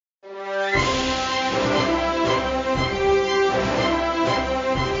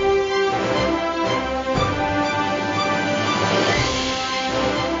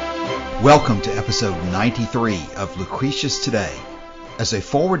Welcome to episode 93 of Lucretius Today. As a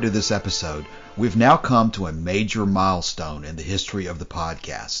forward to this episode, we've now come to a major milestone in the history of the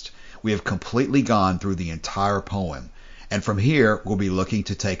podcast. We have completely gone through the entire poem, and from here we'll be looking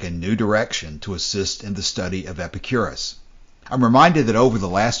to take a new direction to assist in the study of Epicurus. I'm reminded that over the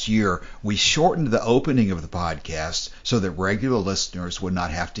last year, we shortened the opening of the podcast so that regular listeners would not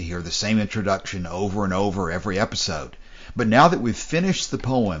have to hear the same introduction over and over every episode. But now that we've finished the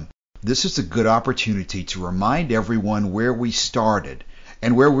poem, this is a good opportunity to remind everyone where we started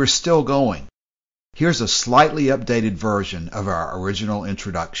and where we're still going. Here's a slightly updated version of our original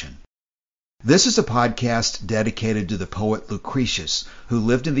introduction. This is a podcast dedicated to the poet Lucretius, who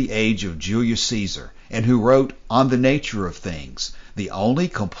lived in the age of Julius Caesar and who wrote On the Nature of Things, the only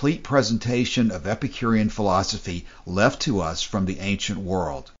complete presentation of Epicurean philosophy left to us from the ancient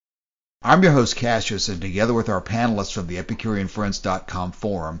world. I'm your host Cassius, and together with our panelists from the EpicureanFriends.com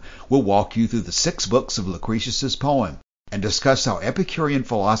forum, we'll walk you through the 6 books of Lucretius's poem and discuss how Epicurean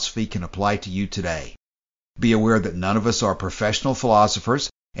philosophy can apply to you today. Be aware that none of us are professional philosophers,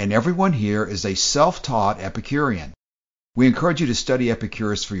 and everyone here is a self-taught Epicurean. We encourage you to study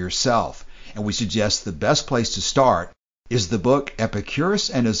Epicurus for yourself, and we suggest the best place to start is the book Epicurus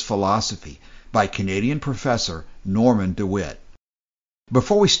and His Philosophy by Canadian professor Norman DeWitt.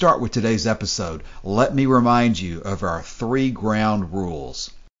 Before we start with today's episode, let me remind you of our 3 ground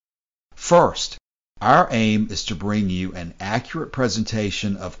rules. First, our aim is to bring you an accurate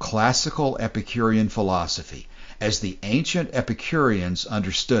presentation of classical Epicurean philosophy as the ancient Epicureans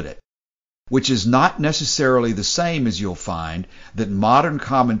understood it, which is not necessarily the same as you'll find that modern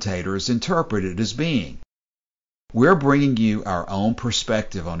commentators interpret it as being. We're bringing you our own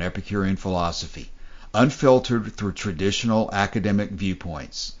perspective on Epicurean philosophy, unfiltered through traditional academic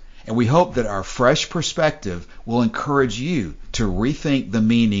viewpoints, and we hope that our fresh perspective will encourage you to rethink the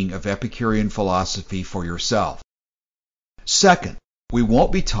meaning of Epicurean philosophy for yourself. Second, we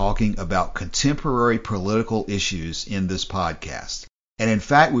won't be talking about contemporary political issues in this podcast, and in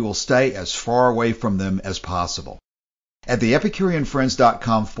fact we will stay as far away from them as possible. At the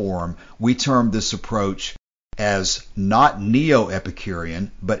EpicureanFriends.com forum, we term this approach as not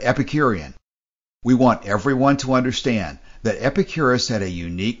neo-Epicurean, but Epicurean. We want everyone to understand that Epicurus had a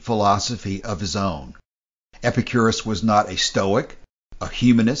unique philosophy of his own. Epicurus was not a Stoic, a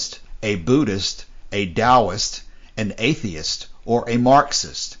humanist, a Buddhist, a Taoist, an atheist, or a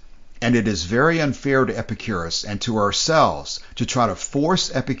Marxist, and it is very unfair to Epicurus and to ourselves to try to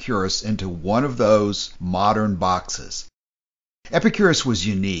force Epicurus into one of those modern boxes. Epicurus was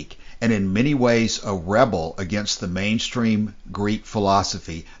unique and in many ways a rebel against the mainstream Greek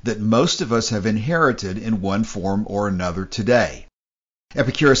philosophy that most of us have inherited in one form or another today.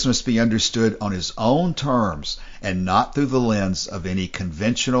 Epicurus must be understood on his own terms and not through the lens of any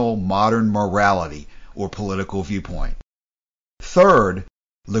conventional modern morality or political viewpoint. Third,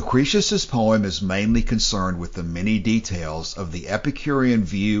 Lucretius's poem is mainly concerned with the many details of the Epicurean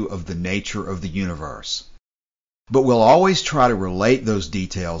view of the nature of the universe. But we'll always try to relate those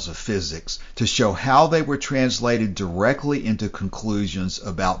details of physics to show how they were translated directly into conclusions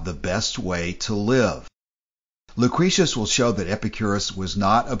about the best way to live. Lucretius will show that Epicurus was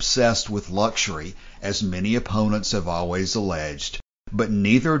not obsessed with luxury, as many opponents have always alleged, but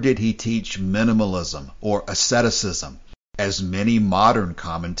neither did he teach minimalism or asceticism, as many modern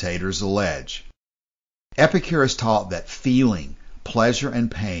commentators allege. Epicurus taught that feeling, pleasure, and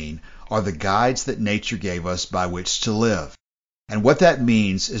pain are the guides that nature gave us by which to live. And what that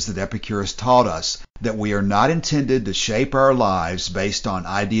means is that Epicurus taught us that we are not intended to shape our lives based on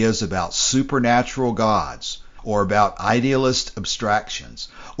ideas about supernatural gods, or about idealist abstractions,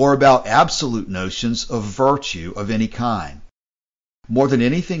 or about absolute notions of virtue of any kind. More than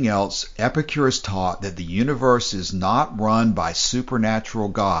anything else, Epicurus taught that the universe is not run by supernatural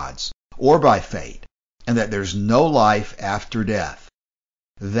gods or by fate, and that there's no life after death.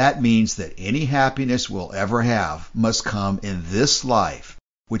 That means that any happiness we'll ever have must come in this life,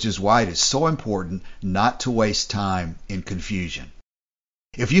 which is why it is so important not to waste time in confusion.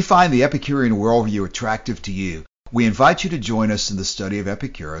 If you find the Epicurean worldview attractive to you, we invite you to join us in the study of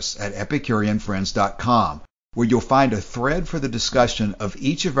Epicurus at EpicureanFriends.com, where you'll find a thread for the discussion of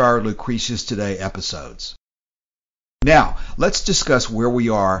each of our Lucretius Today episodes. Now, let's discuss where we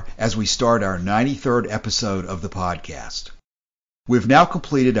are as we start our 93rd episode of the podcast. We've now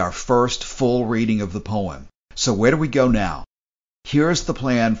completed our first full reading of the poem, so where do we go now? Here's the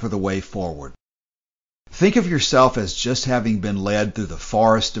plan for the way forward. Think of yourself as just having been led through the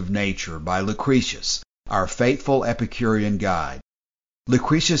forest of nature by Lucretius, our faithful Epicurean guide.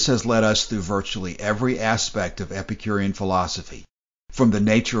 Lucretius has led us through virtually every aspect of Epicurean philosophy, from the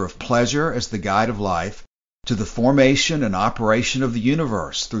nature of pleasure as the guide of life, to the formation and operation of the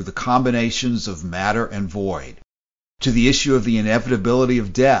universe through the combinations of matter and void, to the issue of the inevitability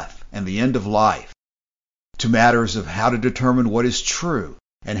of death and the end of life, to matters of how to determine what is true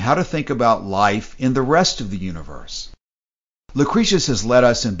and how to think about life in the rest of the universe. Lucretius has led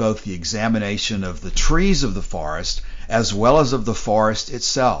us in both the examination of the trees of the forest as well as of the forest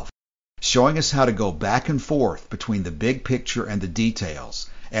itself, showing us how to go back and forth between the big picture and the details,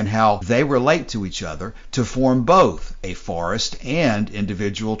 and how they relate to each other to form both a forest and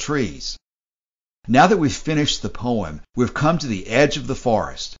individual trees. Now that we've finished the poem, we've come to the edge of the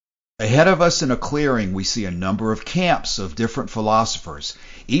forest. Ahead of us in a clearing, we see a number of camps of different philosophers,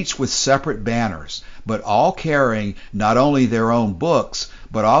 each with separate banners, but all carrying not only their own books,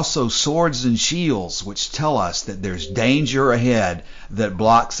 but also swords and shields, which tell us that there's danger ahead that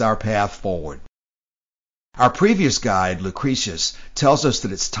blocks our path forward. Our previous guide, Lucretius, tells us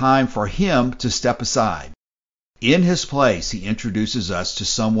that it's time for him to step aside. In his place, he introduces us to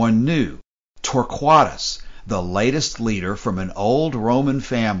someone new, Torquatus, the latest leader from an old Roman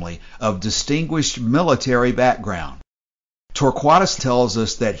family of distinguished military background. Torquatus tells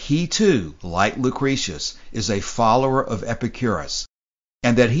us that he too, like Lucretius, is a follower of Epicurus,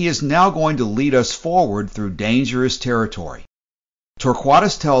 and that he is now going to lead us forward through dangerous territory.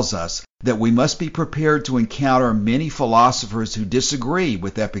 Torquatus tells us that we must be prepared to encounter many philosophers who disagree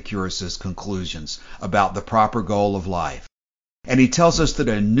with Epicurus's conclusions about the proper goal of life. And he tells us that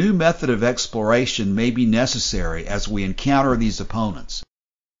a new method of exploration may be necessary as we encounter these opponents.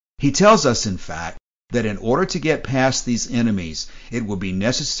 He tells us, in fact, that in order to get past these enemies, it will be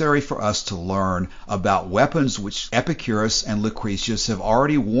necessary for us to learn about weapons which Epicurus and Lucretius have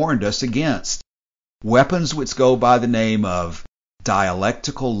already warned us against. Weapons which go by the name of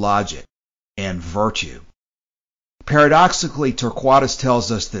dialectical logic and virtue. Paradoxically, Torquatus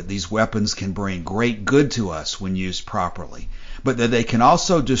tells us that these weapons can bring great good to us when used properly, but that they can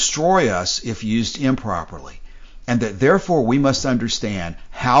also destroy us if used improperly, and that therefore we must understand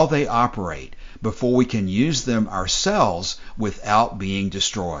how they operate before we can use them ourselves without being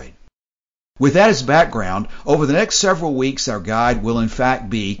destroyed. With that as background, over the next several weeks our guide will in fact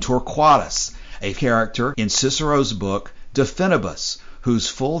be Torquatus, a character in Cicero's book De Finibus, whose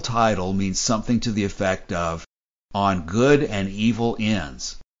full title means something to the effect of On Good and Evil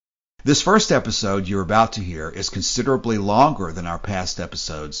Ends. This first episode you're about to hear is considerably longer than our past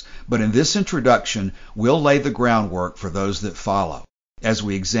episodes, but in this introduction we'll lay the groundwork for those that follow, as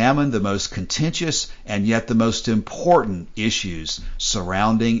we examine the most contentious and yet the most important issues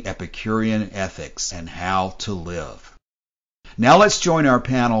surrounding Epicurean ethics and how to live. Now let's join our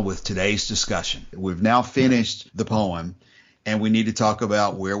panel with today's discussion. We've now finished the poem, and we need to talk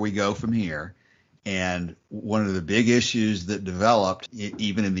about where we go from here. And one of the big issues that developed,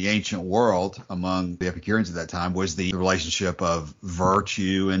 even in the ancient world among the Epicureans at that time, was the relationship of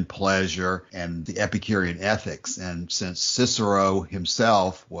virtue and pleasure and the Epicurean ethics. And since Cicero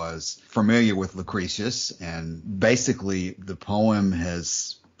himself was familiar with Lucretius, and basically the poem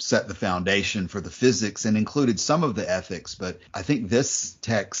has set the foundation for the physics and included some of the ethics, but I think this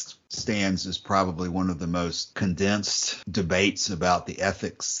text stands as probably one of the most condensed debates about the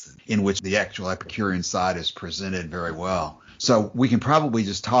ethics, in which the actual Epicurean side is presented very well. So we can probably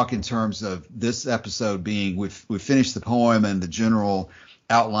just talk in terms of this episode being we've finished the poem and the general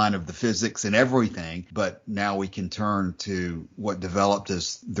outline of the physics and everything, but now we can turn to what developed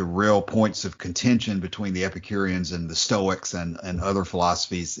as the real points of contention between the Epicureans and the Stoics and other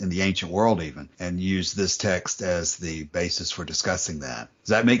philosophies in the ancient world even, and use this text as the basis for discussing that.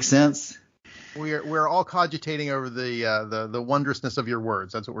 Does that make sense? We're all cogitating over the wondrousness of your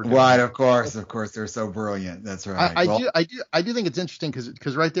words. That's what we're doing. Right, of course, they're so brilliant. That's right. I do think it's interesting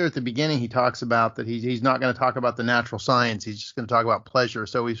because right there at the beginning he talks about that he's not going to talk about the natural science. He's just going to talk about pleasure.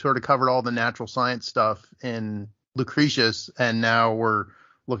 So we sort of covered all the natural science stuff in Lucretius, and now we're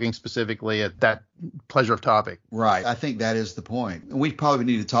looking specifically at that pleasure of topic. Right. I think that is the point. We probably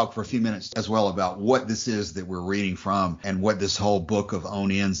need to talk for a few minutes as well about what this is that we're reading from and what this whole book of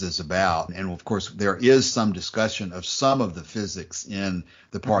On Ends is about. And of course, there is some discussion of some of the physics in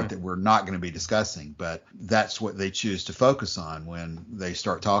the part that we're not going to be discussing, but that's what they choose to focus on when they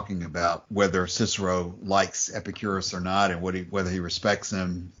start talking about whether Cicero likes Epicurus or not and whether he respects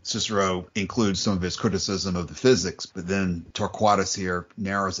him. Cicero includes some of his criticism of the physics, but then Torquatus here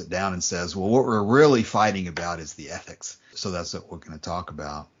narrows it down and says, well, what we're really fighting about is the ethics. So that's what we're going to talk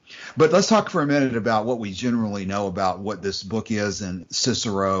about. But let's talk for a minute about what we generally know about what this book is and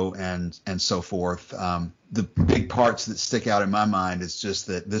Cicero and so forth. The big parts that stick out in my mind is just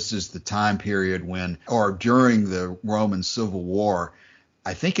that this is the time period when, or during the Roman Civil War,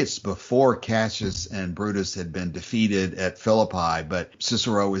 I think it's before Cassius and Brutus had been defeated at Philippi, but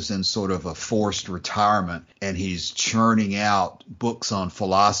Cicero is in sort of a forced retirement, and he's churning out books on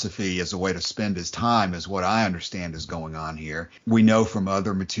philosophy as a way to spend his time, is what I understand is going on here. We know from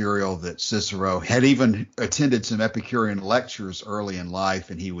other material that Cicero had even attended some Epicurean lectures early in life,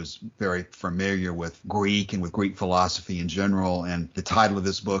 and he was very familiar with Greek and with Greek philosophy in general. And the title of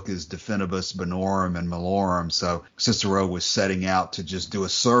this book is De Finibus Bonorum and Malorum. So Cicero was setting out to just do a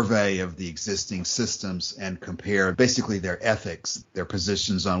survey of the existing systems and compare basically their ethics, their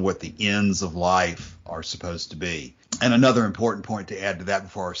positions on what the ends of life are supposed to be. And another important point to add to that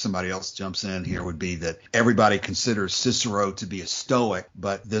before somebody else jumps in here would be that everybody considers Cicero to be a Stoic,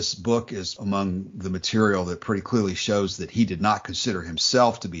 but this book is among the material that pretty clearly shows that he did not consider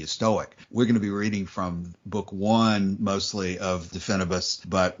himself to be a Stoic. We're going to be reading from book 1 mostly of De Finibus,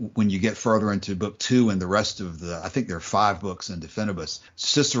 but when you get further into book 2 and the rest of I think there are 5 books in De Finibus,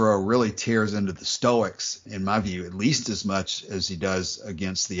 Cicero really tears into the Stoics, in my view, at least as much as he does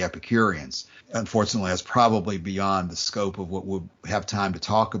against the Epicureans. Unfortunately, that's probably beyond the scope of what we'll have time to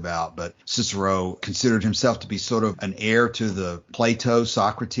talk about, but Cicero considered himself to be sort of an heir to the Plato,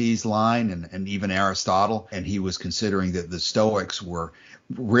 Socrates line and even Aristotle, and he was considering that the Stoics were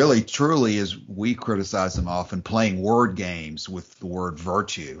really, truly, as we criticize them often, playing word games with the word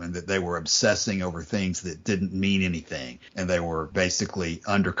virtue, and that they were obsessing over things that didn't mean anything, and they were basically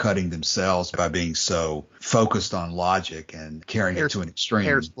undercutting themselves by being so focused on logic and carrying it to an extreme.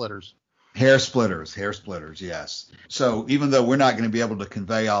 Hair splitters, yes. So even though we're not going to be able to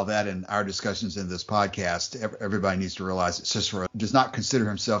convey all that in our discussions in this podcast, everybody needs to realize that Cicero does not consider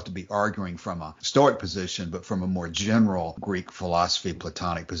himself to be arguing from a Stoic position, but from a more general Greek philosophy,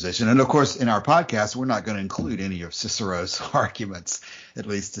 Platonic position. And of course, in our podcast, we're not going to include any of Cicero's arguments, at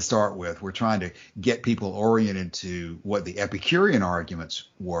least to start with. We're trying to get people oriented to what the Epicurean arguments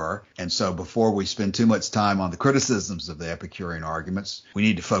were. And so before we spend too much time on the criticisms of the Epicurean arguments, we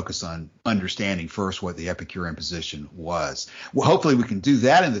need to focus on understanding first what the Epicurean position was. Well, hopefully we can do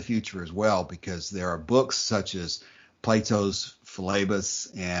that in the future as well, because there are books such as Plato's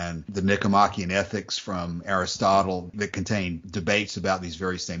Philebus and the Nicomachean Ethics from Aristotle that contain debates about these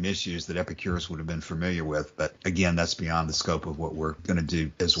very same issues that Epicurus would have been familiar with. But again, that's beyond the scope of what we're going to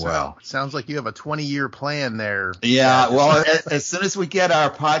do as well. Sounds like you have a 20-year plan there. Yeah, well, as soon as we get our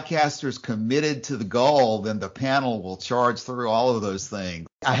podcasters committed to the goal, then the panel will charge through all of those things.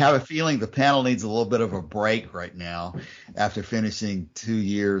 I have a feeling the panel needs a little bit of a break right now after finishing 2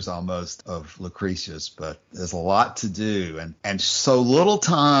 years almost of Lucretius, but there's a lot to do and so little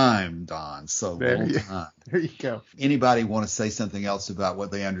time, Don, little time. There you go. Anybody want to say something else about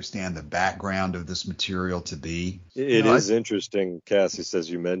what they understand the background of this material to be? It is interesting, Cassius, as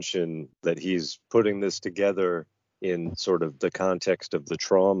you mentioned, that he's putting this together in sort of the context of the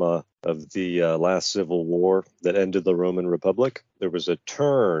trauma of the last civil war that ended the Roman Republic. There was a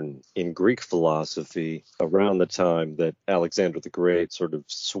turn in Greek philosophy around the time that Alexander the Great sort of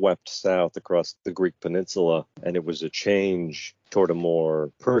swept south across the Greek peninsula, and it was a change toward a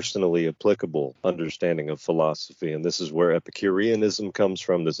more personally applicable understanding of philosophy. And this is where Epicureanism comes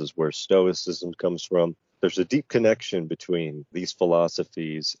from. This is where Stoicism comes from. There's a deep connection between these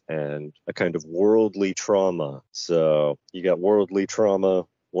philosophies and a kind of worldly trauma. So you got worldly trauma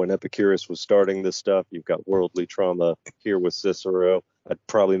when Epicurus was starting this stuff. You've got worldly trauma here with Cicero. I'd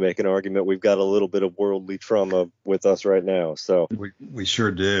probably make an argument we've got a little bit of worldly trauma with us right now. So we sure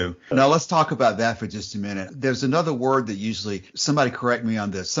do. Now let's talk about that for just a minute. There's another word that usually, somebody correct me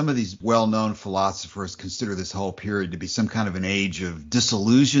on this, some of these well-known philosophers consider this whole period to be some kind of an age of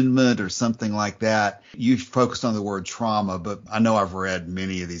disillusionment or something like that. You focused on the word trauma, but I know I've read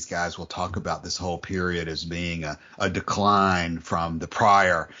many of these guys will talk about this whole period as being a decline from the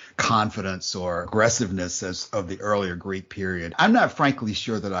prior confidence or aggressiveness of the earlier Greek period. I'm not frankly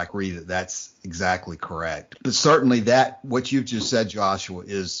sure that I agree that that's exactly correct. But certainly that, what you've just said, Joshua,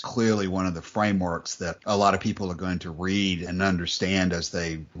 is clearly one of the frameworks that a lot of people are going to read and understand as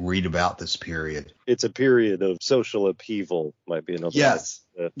they read about this period. It's a period of social upheaval, might be another. Yes.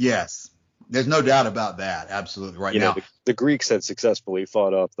 Yes. There's no doubt about that. Absolutely. Right now. The Greeks had successfully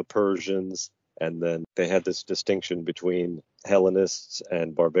fought off the Persians, and then they had this distinction between Hellenists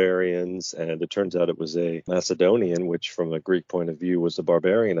and barbarians, and it turns out it was a Macedonian, which from a Greek point of view was a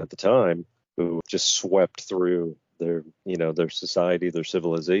barbarian at the time, who just swept through their society, their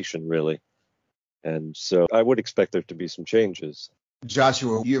civilization, really. And so I would expect there to be some changes.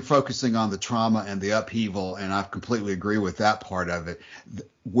 Joshua, you're focusing on the trauma and the upheaval, and I completely agree with that part of it.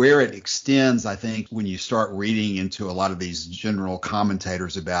 Where it extends, I think, when you start reading into a lot of these general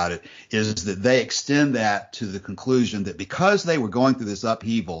commentators about it, is that they extend that to the conclusion that because they were going through this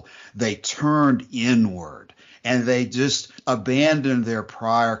upheaval, they turned inward. And they just abandoned their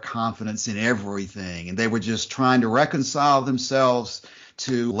prior confidence in everything. And they were just trying to reconcile themselves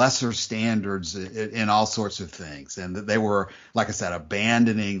to lesser standards in all sorts of things. And that they were, like I said,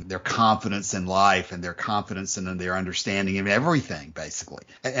 abandoning their confidence in life and their confidence in their understanding of everything, basically.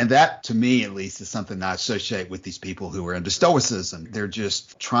 And that, to me, at least, is something I associate with these people who are into Stoicism. They're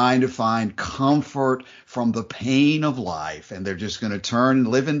just trying to find comfort from the pain of life, and they're just going to turn and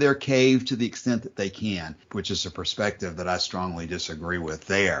live in their cave to the extent that they can, which is a perspective that I strongly disagree with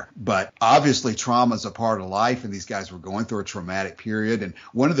there. But obviously, trauma is a part of life, and these guys were going through a traumatic period. And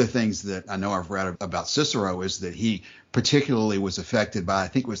one of the things that I know I've read about Cicero is that he particularly was affected by, I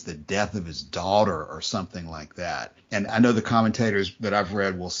think it was the death of his daughter or something like that. And I know the commentators that I've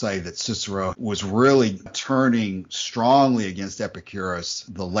read will say that Cicero was really turning strongly against Epicurus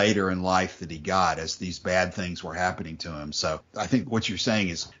the later in life that he got, as these bad things were happening to him. So I think what you're saying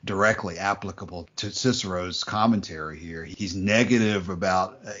is directly applicable to Cicero's commentary here. He's negative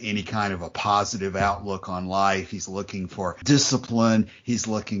about any kind of a positive outlook on life. He's looking for discipline. He's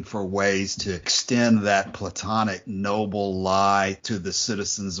looking for ways to extend that Platonic noble lie to the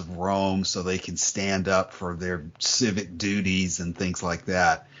citizens of Rome so they can stand up for their civic duties and things like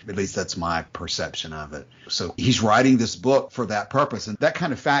that. At least that's my perception of it. So he's writing this book for that purpose. And that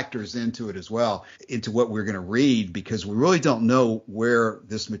kind of factors into it as well, into what we're going to read, because we really don't know where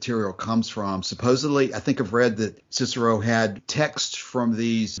this material comes from. Supposedly, I think I've read that Cicero had texts from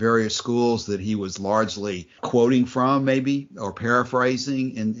these various schools that he was largely quoting from, maybe, or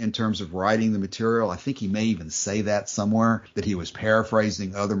paraphrasing in terms of writing the material. I think he may even say that somewhere, that he was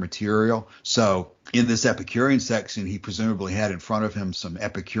paraphrasing other material. So in this Epicurean section, he presumably had in front of him some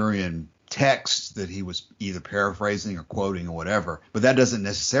Epicurean texts that he was either paraphrasing or quoting or whatever. But that doesn't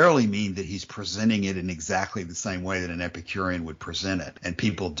necessarily mean that he's presenting it in exactly the same way that an Epicurean would present it. And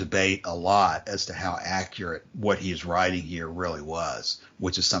people debate a lot as to how accurate what he is writing here really was,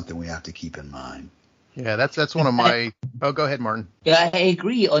 which is something we have to keep in mind. Yeah, that's one of my. Oh, go ahead, Martin. Yeah, I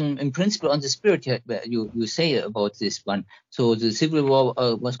agree in principle on the spirit you say about this one. So the civil war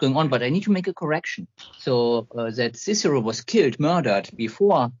was going on, but I need to make a correction. So that Cicero was murdered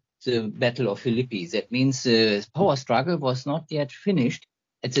before the Battle of Philippi. That means the power struggle was not yet finished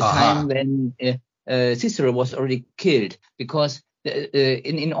at the time when Cicero was already killed, because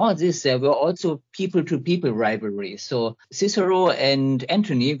in all this, there were also people-to-people rivalries. So Cicero and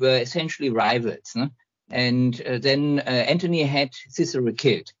Antony were essentially rivals. No? And then Antony had Cicero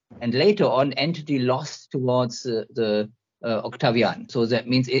killed. And later on, Antony lost towards the Octavian. So that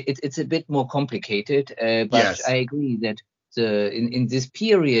means it's a bit more complicated. But yes. I agree that in this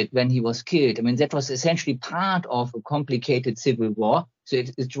period when he was killed, I mean, that was essentially part of a complicated civil war. So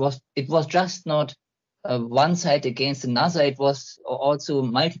it was just not one side against another. It was also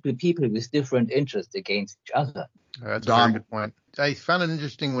multiple people with different interests against each other. That's a very good point. I found it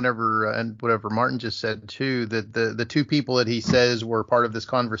interesting and whatever Martin just said too, that the two people that he says were part of this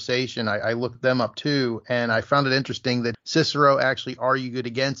conversation, I looked them up too, and I found it interesting that Cicero actually argued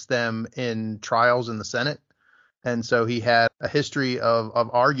against them in trials in the Senate. And so he had a history of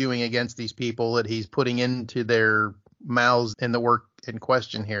arguing against these people that he's putting into their mouths in the work in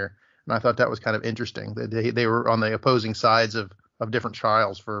question here. And I thought that was kind of interesting that they were on the opposing sides of different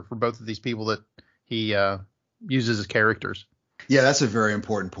trials for both of these people that he uses as characters. Yeah, that's a very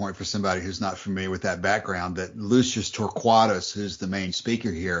important point for somebody who's not familiar with that background, that Lucius Torquatus, who's the main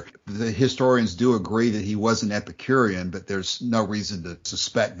speaker here, the historians do agree that he was an Epicurean, but there's no reason to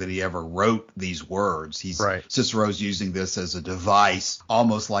suspect that he ever wrote these words. Right. Cicero's using this as a device,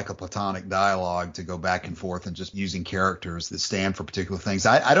 almost like a Platonic dialogue, to go back and forth and just using characters that stand for particular things.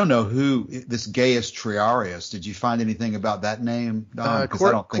 I don't know who this Gaius Triarius. Did you find anything about that name, Don?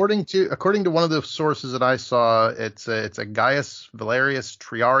 According to one of the sources that I saw, it's a Gaius Valerius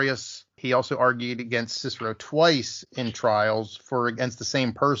Triarius. He also argued against Cicero twice in trials against the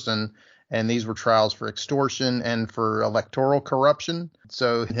same person, and these were trials for extortion and for electoral corruption.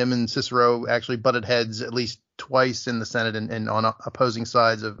 So him and Cicero actually butted heads at least twice in the Senate and on opposing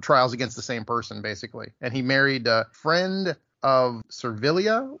sides of trials against the same person, basically. And he married a friend of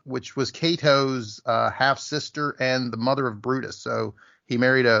Servilia, which was Cato's half-sister and the mother of Brutus. So he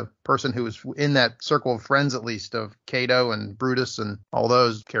married a person who was in that circle of friends, at least, of Cato and Brutus and all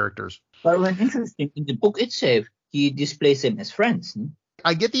those characters. But when interesting, in the book itself, he displays them as friends.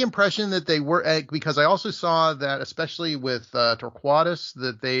 I get the impression that they were, because I also saw that, especially with Torquatus,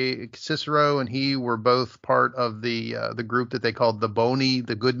 that Cicero and he were both part of the group that they called the Boni,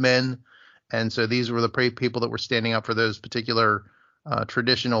 the good men, and so these were the people that were standing up for those particular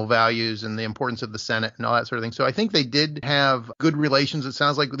traditional values and the importance of the Senate and all that sort of thing. So I think they did have good relations, it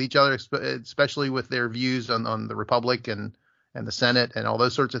sounds like, with each other, especially with their views on the Republic and the Senate and all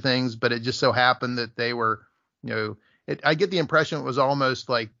those sorts of things. But it just so happened that they were, I get the impression it was almost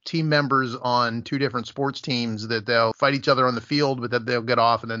like team members on two different sports teams, that they'll fight each other on the field, but then they'll get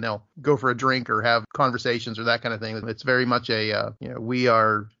off and then they'll go for a drink or have conversations or that kind of thing. It's very much we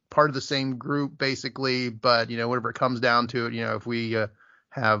are part of the same group basically, but whatever it comes down to it, if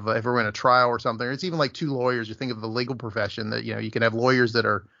we're in a trial or something, it's even like two lawyers. You think of the legal profession, that you can have lawyers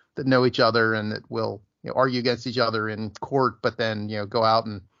that know each other and that will argue against each other in court, but then go out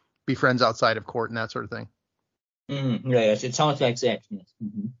and be friends outside of court and that sort of thing. Yes, it sounds like that. Yes.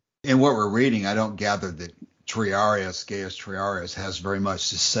 Mm-hmm. In what we're reading, I don't gather that Gaius Triarius has very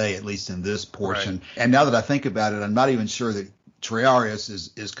much to say, at least in this portion. Right. And now that I think about it, I'm not even sure that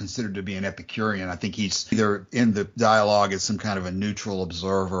Triarius is considered to be an Epicurean. I think he's either in the dialogue as some kind of a neutral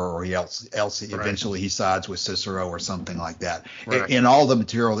observer, or eventually he sides with Cicero or something like that. Right. In all the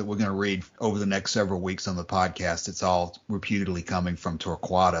material that we're going to read over the next several weeks on the podcast, it's all reputedly coming from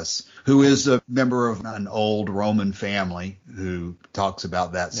Torquatus, who is a member of an old Roman family, who talks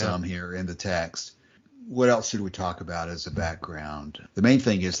about that some here in the text. What else should we talk about as a background? The main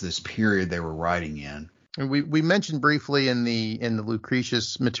thing is this period they were writing in. And we mentioned briefly in the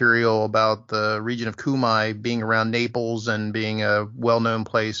Lucretius material about the region of Cumae being around Naples and being a well-known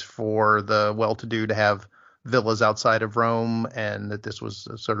place for the well-to-do to have villas outside of Rome, and that this was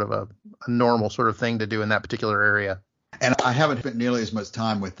sort of a normal sort of thing to do in that particular area. And I haven't spent nearly as much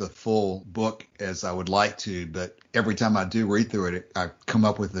time with the full book as I would like to, but every time I do read through it, I come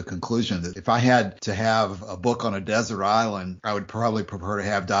up with the conclusion that if I had to have a book on a desert island, I would probably prefer to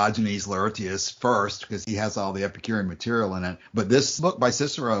have Diogenes Laertius first, because he has all the Epicurean material in it. But this book by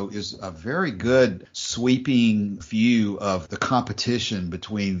Cicero is a very good sweeping view of the competition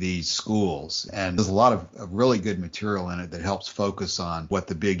between these schools. And there's a lot of really good material in it that helps focus on what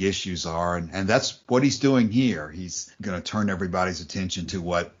the big issues are. And that's what he's doing here. He's going to turn everybody's attention to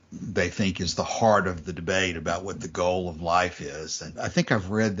what they think is the heart of the debate about what the goal of life is. And I think I've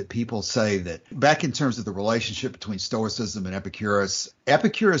read that people say that back in terms of the relationship between Stoicism and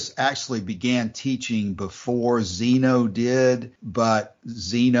Epicurus actually began teaching before Zeno did, but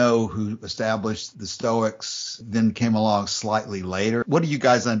Zeno, who established the Stoics, then came along slightly later. What do you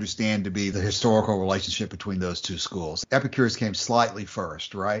guys understand to be the historical relationship between those two schools? Epicurus came slightly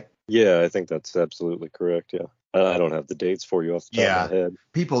first, right? Yeah, I think that's absolutely correct, yeah. I don't have the dates for you off the top of my head.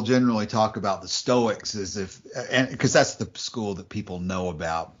 People generally talk about the Stoics as if, because that's the school that people know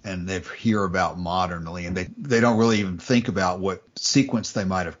about and they hear about modernly, and they don't really even think about what sequence they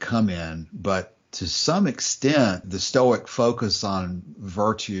might have come in. But to some extent, the Stoic focus on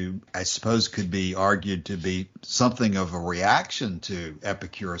virtue, I suppose, could be argued to be something of a reaction to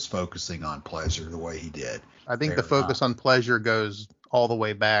Epicurus focusing on pleasure the way he did. I think the focus on pleasure goes all the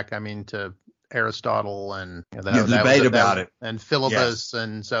way back, to Aristotle and the debate about it, and Philebus,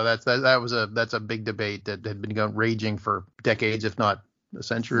 and so that's a big debate that had been raging for decades, if not a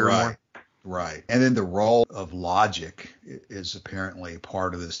century or more. Right. And then the role of logic is apparently a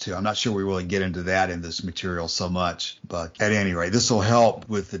part of this too. I'm not sure we really get into that in this material so much, but at any rate, this will help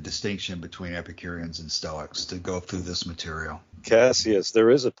with the distinction between Epicureans and Stoics to go through this material. Cassius, there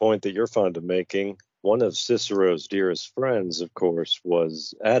is a point that you're fond of making. One of Cicero's dearest friends, of course,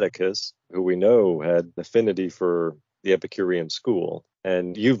 was Atticus, who we know had affinity for the Epicurean school.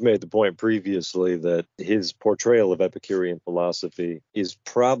 And you've made the point previously that his portrayal of Epicurean philosophy is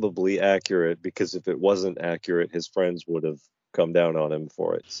probably accurate, because if it wasn't accurate, his friends would have come down on him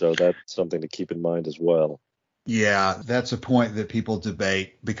for it. So that's something to keep in mind as well. Yeah, that's a point that people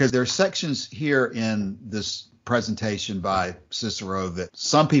debate, because there are sections here in this presentation by Cicero that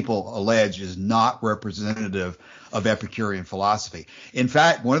some people allege is not representative of Epicurean philosophy. In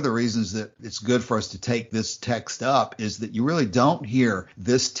fact, one of the reasons that it's good for us to take this text up is that you really don't hear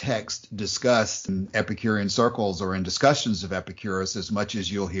this text discussed in Epicurean circles or in discussions of Epicurus as much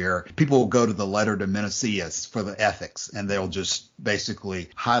as you'll hear people will go to the letter to Menicius for the ethics, and they'll just basically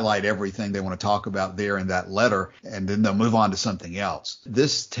highlight everything they want to talk about there in that letter, and then they'll move on to something else.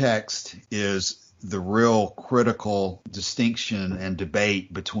 This text is the real critical distinction and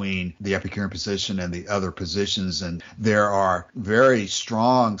debate between the Epicurean position and the other positions. And there are very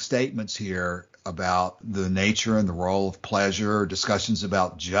strong statements here about the nature and the role of pleasure, discussions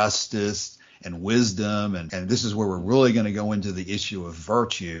about justice and wisdom. And this is where we're really going to go into the issue of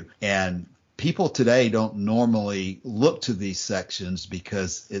virtue. And people today don't normally look to these sections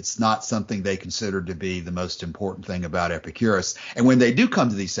because it's not something they consider to be the most important thing about Epicurus. And when they do come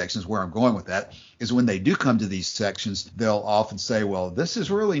to these sections, where I'm going with that is when they do come to these sections, they'll often say, well, this is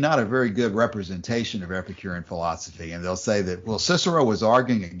really not a very good representation of Epicurean philosophy. And they'll say that, well, Cicero was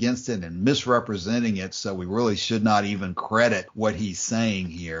arguing against it and misrepresenting it, so we really should not even credit what he's saying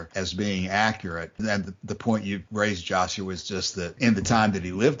here as being accurate. And the point you raised, Joshua, is just that in the time that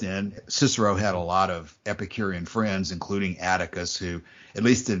he lived in, Cicero had a lot of Epicurean friends, including Atticus, who, at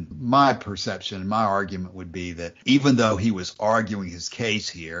least in my perception, my argument would be that even though he was arguing his case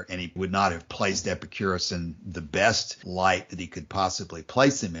here and he would not have placed Epicurus in the best light that he could possibly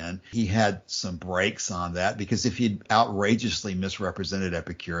place him in, he had some breaks on that, because if he'd outrageously misrepresented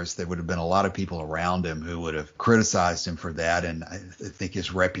Epicurus, there would have been a lot of people around him who would have criticized him for that. And I think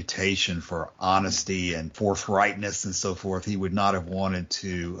his reputation for honesty and forthrightness and so forth, he would not have wanted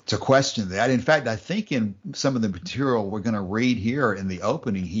to question that. In fact, I think in some of the material we're going to read here in the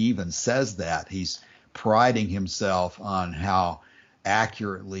opening, he even says that he's priding himself on how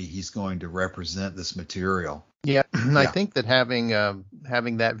accurately he's going to represent this material. Yeah, I think that having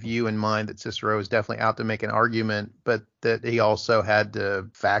that view in mind, that Cicero is definitely out to make an argument, but that he also had to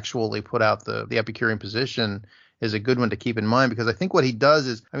factually put out the Epicurean position, is a good one to keep in mind, because I think what he does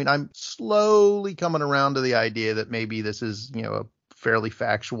is, I mean, I'm slowly coming around to the idea that maybe this is, a fairly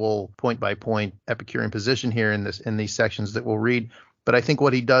factual point by point Epicurean position here in these sections that we'll read. But I think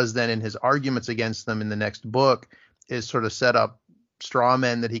what he does then in his arguments against them in the next book is sort of set up straw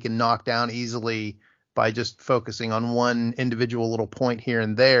men that he can knock down easily by just focusing on one individual little point here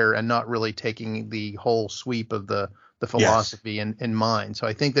and there, and not really taking the whole sweep of the philosophy in mind. So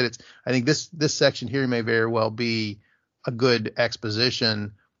I think that this section here may very well be a good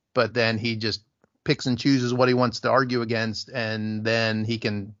exposition, but then he just picks and chooses what he wants to argue against, and then he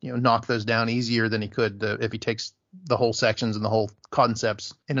can knock those down easier than he could if he takes the whole sections and the whole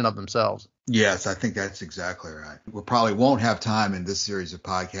concepts in and of themselves. Yes, I think that's exactly right. We probably won't have time in this series of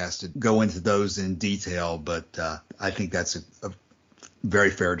podcasts to go into those in detail, but I think that's a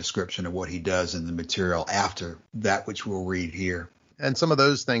very fair description of what he does in the material after that which we'll read here. And some of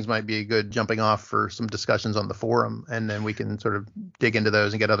those things might be a good jumping off for some discussions on the forum, and then we can sort of dig into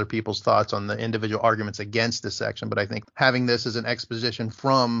those and get other people's thoughts on the individual arguments against this section. But I think having this as an exposition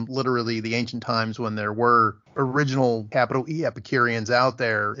from literally the ancient times when there were original capital E Epicureans out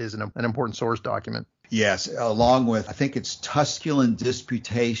there is an important source document. Yes, along with, I think it's Tusculan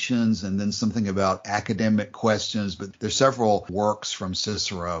disputations and then something about academic questions. But there's several works from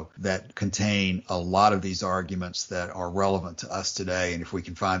Cicero that contain a lot of these arguments that are relevant to us today. And if we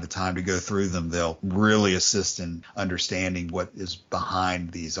can find the time to go through them, they'll really assist in understanding what is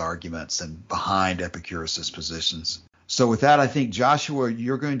behind these arguments and behind Epicurus's positions. So with that, I think, Joshua,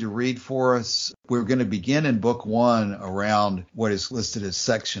 you're going to read for us. We're going to begin in book 1 around what is listed as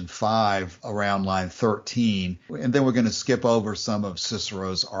section 5, around line 13. And then we're going to skip over some of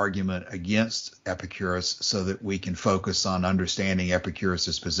Cicero's argument against Epicurus so that we can focus on understanding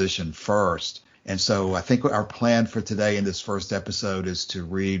Epicurus's position first. And so I think our plan for today in this first episode is to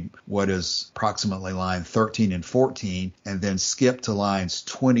read what is approximately line 13 and 14, and then skip to lines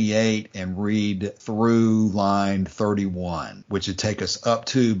 28 and read through line 31, which would take us up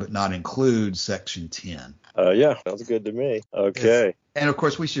to but not include section 10. Yeah, sounds good to me. Okay. And of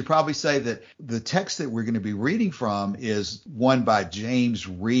course, we should probably say that the text that we're going to be reading from is one by James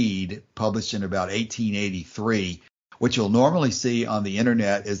Reed, published in about 1883. What you'll normally see on the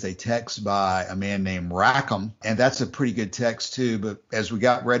internet is a text by a man named Rackham, and that's a pretty good text too. But as we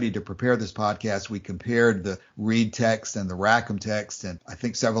got ready to prepare this podcast, we compared the Reed text and the Rackham text, and I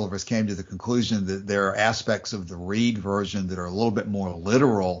think several of us came to the conclusion that there are aspects of the Reed version that are a little bit more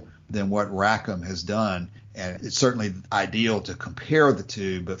literal than what Rackham has done. And it's certainly ideal to compare the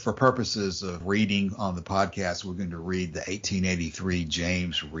two, but for purposes of reading on the podcast, we're going to read the 1883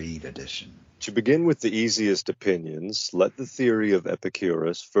 James Reed edition. To begin with the easiest opinions, let the theory of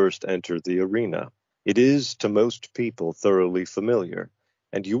Epicurus first enter the arena. It is to most people thoroughly familiar,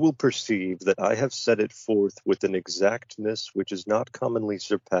 and you will perceive that I have set it forth with an exactness which is not commonly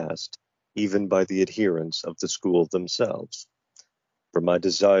surpassed even by the adherents of the school themselves. For my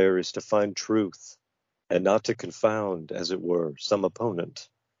desire is to find truth, and not to confound, as it were, some opponent.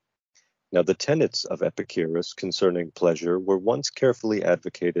 Now the tenets of Epicurus concerning pleasure were once carefully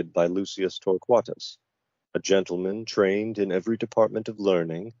advocated by Lucius Torquatus, a gentleman trained in every department of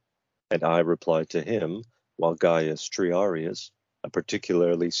learning, and I replied to him, while Gaius Triarius, a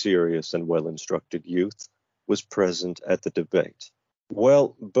particularly serious and well-instructed youth, was present at the debate.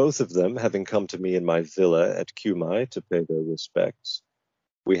 Well, both of them having come to me in my villa at Cumae to pay their respects,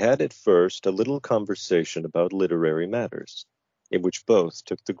 we had at first a little conversation about literary matters, in which both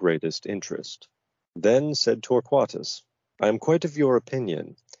took the greatest interest. Then said Torquatus, I am quite of your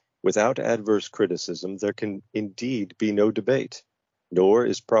opinion. Without adverse criticism there can indeed be no debate, nor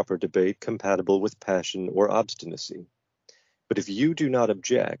is proper debate compatible with passion or obstinacy. But if you do not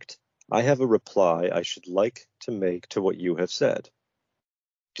object, I have a reply I should like to make to what you have said.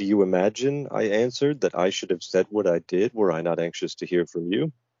 Do you imagine, I answered, that I should have said what I did were I not anxious to hear from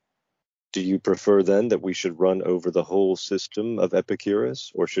you? Do you prefer then that we should run over the whole system of Epicurus,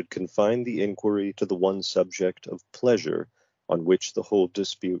 or should confine the inquiry to the one subject of pleasure on which the whole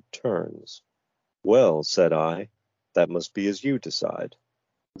dispute turns? Well, said I, that must be as you decide.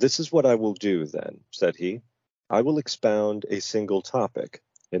 This is what I will do then, said he. I will expound a single topic,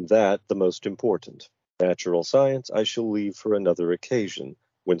 and that the most important. Natural science I shall leave for another occasion,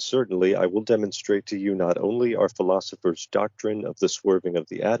 when certainly I will demonstrate to you not only our philosopher's doctrine of the swerving of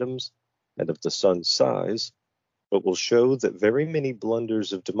the atoms and of the sun's size, but will show that very many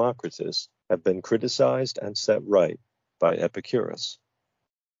blunders of Democritus have been criticized and set right by Epicurus.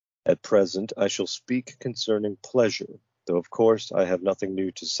 At present I shall speak concerning pleasure, though of course I have nothing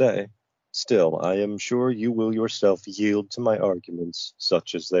new to say. Still, I am sure you will yourself yield to my arguments,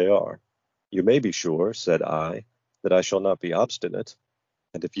 such as they are. You may be sure, said I, that I shall not be obstinate,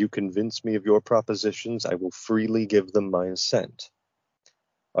 and if you convince me of your propositions, I will freely give them my assent.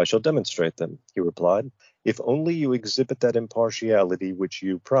 I shall demonstrate them, he replied, if only you exhibit that impartiality which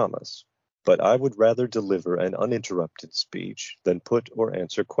you promise. But I would rather deliver an uninterrupted speech than put or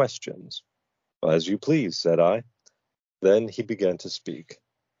answer questions. As you please, said I. Then he began to speak.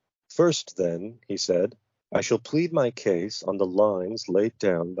 First, then, he said, I shall plead my case on the lines laid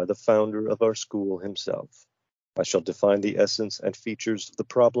down by the founder of our school himself. I shall define the essence and features of the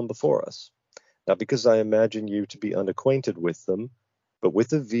problem before us, not because I imagine you to be unacquainted with them, but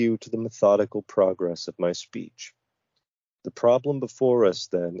with a view to the methodical progress of my speech. The problem before us,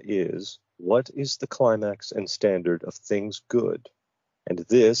 then, is, what is the climax and standard of things good? And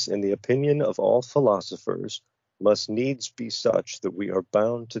this, in the opinion of all philosophers, must needs be such that we are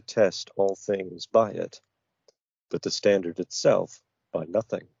bound to test all things by it, but the standard itself by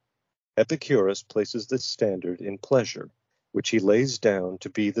nothing. Epicurus places this standard in pleasure, which he lays down to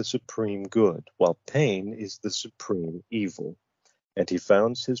be the supreme good, while pain is the supreme evil, and he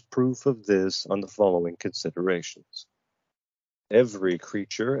founds his proof of this on the following considerations. Every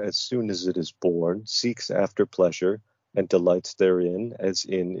creature, as soon as it is born, seeks after pleasure, and delights therein as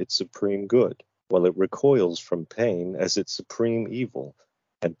in its supreme good, while it recoils from pain as its supreme evil,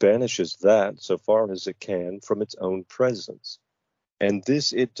 and banishes that, so far as it can, from its own presence. And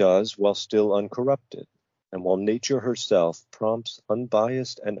this it does while still uncorrupted, and while nature herself prompts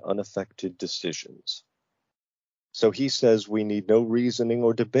unbiased and unaffected decisions. So he says we need no reasoning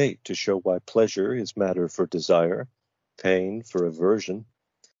or debate to show why pleasure is matter for desire, pain for aversion.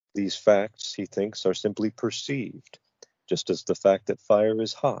 These facts, he thinks, are simply perceived, just as the fact that fire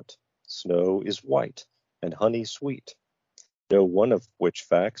is hot, snow is white, and honey sweet. No one of which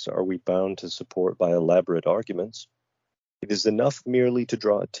facts are we bound to support by elaborate arguments. It is enough merely to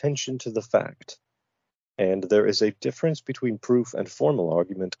draw attention to the fact, and there is a difference between proof and formal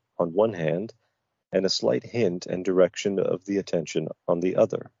argument on one hand, and a slight hint and direction of the attention on the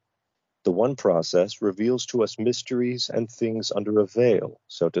other. The one process reveals to us mysteries and things under a veil,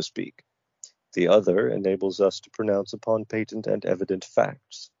 so to speak. The other enables us to pronounce upon patent and evident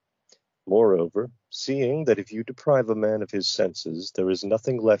facts. Moreover, seeing that if you deprive a man of his senses, there is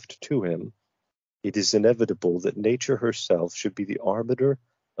nothing left to him, it is inevitable that nature herself should be the arbiter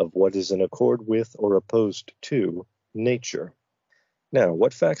of what is in accord with or opposed to nature. Now,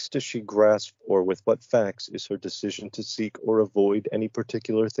 what facts does she grasp, or with what facts is her decision to seek or avoid any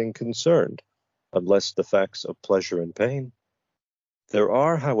particular thing concerned, unless the facts of pleasure and pain? There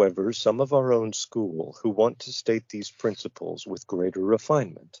are, however, some of our own school who want to state these principles with greater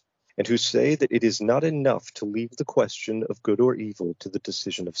refinement, and who say that it is not enough to leave the question of good or evil to the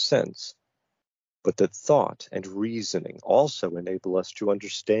decision of sense, but that thought and reasoning also enable us to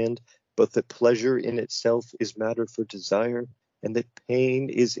understand both that pleasure in itself is matter for desire, and that pain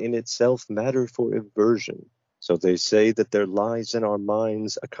is in itself matter for aversion. So they say that there lies in our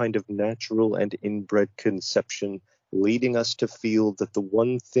minds a kind of natural and inbred conception, leading us to feel that the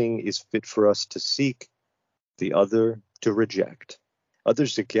one thing is fit for us to seek, the other to reject.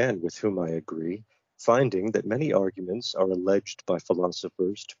 Others again, with whom I agree, finding that many arguments are alleged by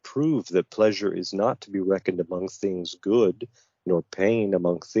philosophers to prove that pleasure is not to be reckoned among things good, nor pain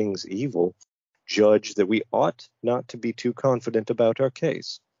among things evil, judge that we ought not to be too confident about our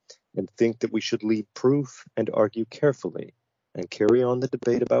case, and think that we should leave proof and argue carefully, and carry on the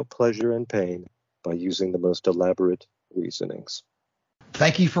debate about pleasure and pain by using the most elaborate reasonings.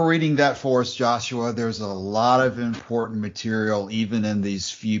 Thank you for reading that for us, Joshua. There's a lot of important material, even in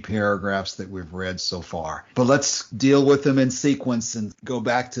these few paragraphs that we've read so far. But let's deal with them in sequence and go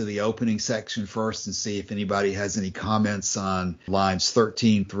back to the opening section first and see if anybody has any comments on lines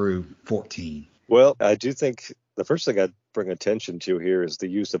 13 through 14. Well, I do think the first thing I'd bring attention to here is the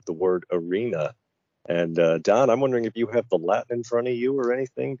use of the word arena. And Don, I'm wondering if you have the Latin in front of you or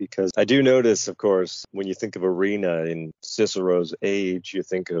anything, because I do notice, of course, when you think of arena in Cicero's age, you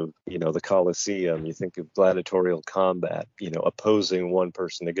think of, the Colosseum, you think of gladiatorial combat, opposing one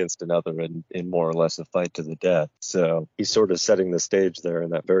person against another in more or less a fight to the death. So he's sort of setting the stage there in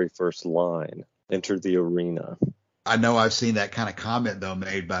that very first line, enter the arena. I know I've seen that kind of comment, though,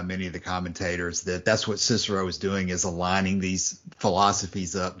 made by many of the commentators, that that's what Cicero is doing, is aligning these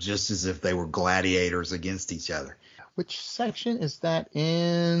philosophies up just as if they were gladiators against each other. Which section is that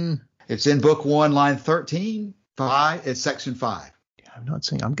in? It's in Book 1, line 13. It's section 5. Yeah, I'm not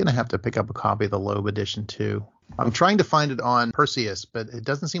seeing. I'm going to have to pick up a copy of the Loeb edition, too. I'm trying to find it on Perseus, but it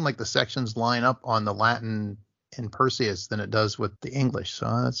doesn't seem like the sections line up on the Latin in Perseus than it does with the English.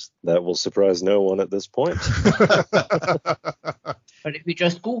 So that will surprise no one at this point. But if we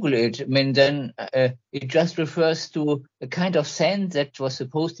just Google it, then it just refers to a kind of sand that was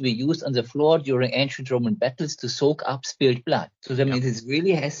supposed to be used on the floor during ancient Roman battles to soak up spilled blood. So it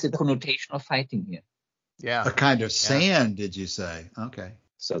really has the connotation of fighting here. Yeah. A kind of sand, did you say? Okay.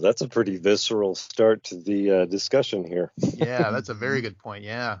 So that's a pretty visceral start to the discussion here. Yeah, that's a very good point.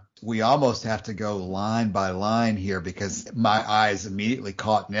 Yeah. We almost have to go line by line here, because my eyes immediately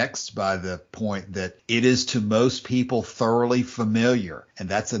caught next by the point that it is to most people thoroughly familiar. And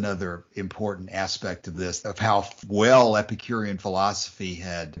that's another important aspect of this, of how well Epicurean philosophy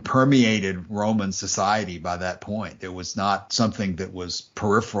had permeated Roman society by that point. It was not something that was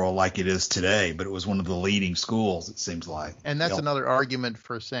peripheral like it is today, but it was one of the leading schools, it seems like. And that's another argument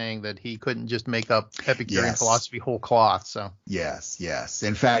for saying that he couldn't just make up Epicurean philosophy whole cloth. So yes.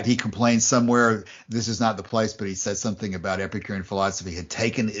 In fact, he complains somewhere, this is not the place, but he said something about Epicurean philosophy had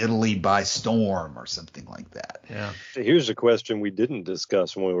taken Italy by storm or something like that. Yeah. Here's a question we didn't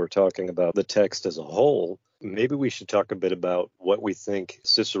discuss when we were talking about the text as a whole. Maybe we should talk a bit about what we think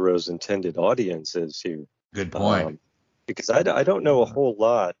Cicero's intended audience is here. Good point. Because I don't know a whole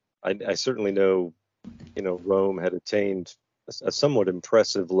lot. I certainly know, Rome had attained a somewhat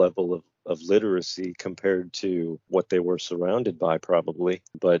impressive level of literacy compared to what they were surrounded by, probably.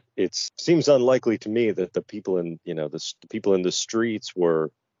 But it seems unlikely to me that the people in the people in the streets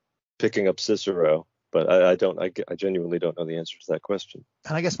were picking up Cicero. But I genuinely don't know the answer to that question.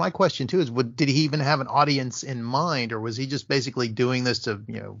 And I guess my question too is, did he even have an audience in mind, or was he just basically doing this to,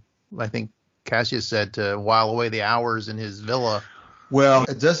 I think Cassius said, to while away the hours in his villa? Well,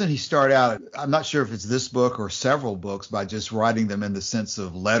 doesn't he start out, I'm not sure if it's this book or several books, by just writing them in the sense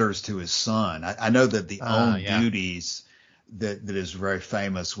of letters to his son. I know that the Own Duties that is very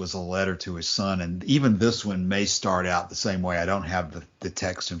famous was a letter to his son, and even this one may start out the same way. I don't have the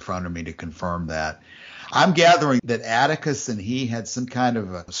text in front of me to confirm that. I'm gathering that Atticus and he had some kind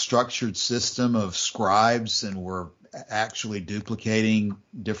of a structured system of scribes and were actually duplicating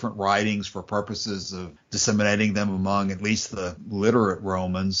different writings for purposes of disseminating them among at least the literate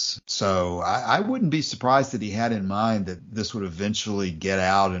Romans. So I wouldn't be surprised that he had in mind that this would eventually get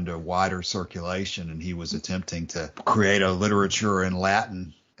out into wider circulation, and he was attempting to create a literature in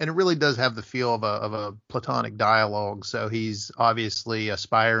Latin. And it really does have the feel of a Platonic dialogue. So he's obviously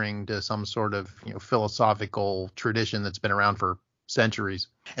aspiring to some sort of philosophical tradition that's been around for centuries.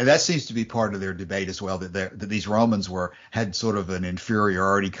 And that seems to be part of their debate as well, that these Romans had sort of an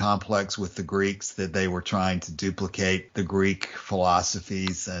inferiority complex with the Greeks, that they were trying to duplicate the Greek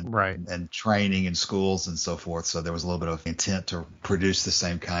philosophies and training in schools and so forth. So there was a little bit of intent to produce the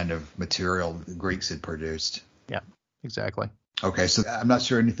same kind of material that the Greeks had produced. Yeah, exactly. Okay, so I'm not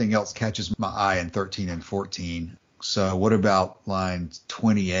sure anything else catches my eye in 13 and 14. So what about line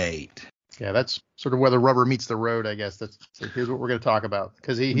 28? Yeah, that's sort of where the rubber meets the road, I guess. So here's what we're going to talk about,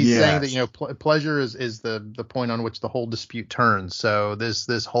 because he's saying that pleasure is the point on which the whole dispute turns. So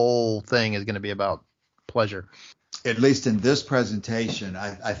this whole thing is going to be about pleasure. At least in this presentation,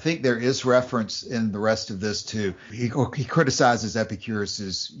 I think there is reference in the rest of this too. He criticizes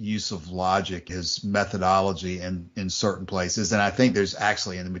Epicurus's use of logic, his methodology in certain places. And I think there's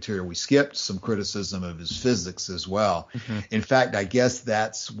actually in the material we skipped some criticism of his physics as well. Mm-hmm. In fact, I guess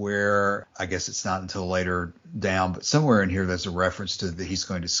that's where, I guess it's not until later down, but somewhere in here there's a reference to that he's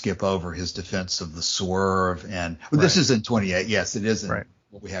going to skip over his defense of the swerve. And this is in 28. Yes, it is in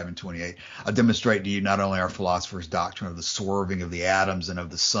what we have in 28. I demonstrate to you not only our philosopher's doctrine of the swerving of the atoms and of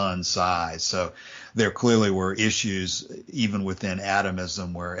the sun's size. So there clearly were issues even within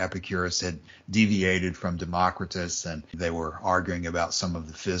atomism where Epicurus had deviated from Democritus and they were arguing about some of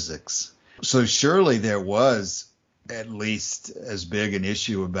the physics. So surely there was at least as big an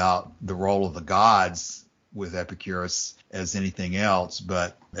issue about the role of the gods with Epicurus as anything else,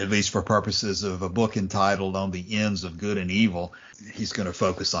 but at least for purposes of a book entitled On the Ends of Good and Evil, he's going to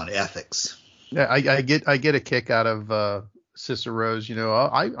focus on ethics. Yeah, I get a kick out of Cicero's,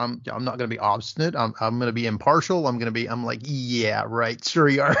 I'm not going to be obstinate. I'm going to be impartial. I'm like, yeah, right. Sure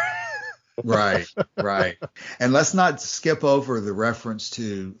you are. Right. And let's not skip over the reference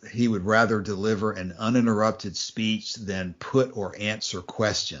to he would rather deliver an uninterrupted speech than put or answer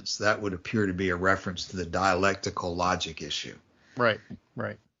questions. That would appear to be a reference to the dialectical logic issue. Right.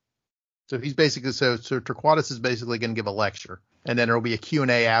 So he's basically so Torquatus is basically going to give a lecture, and then there will be a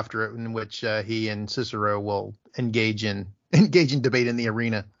Q&A after it in which he and Cicero will engage in debate in the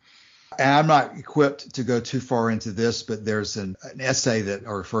arena. And I'm not equipped to go too far into this, but there's an essay that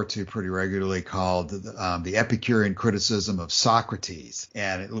I refer to pretty regularly called the Epicurean Criticism of Socrates.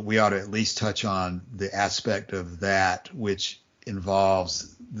 And we ought to at least touch on the aspect of that, which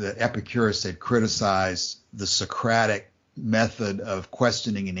involves that Epicurus had criticized the Socratic method of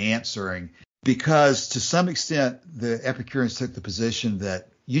questioning and answering, because to some extent the Epicureans took the position that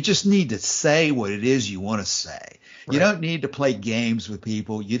you just need to say what it is you want to say. You don't need to play games with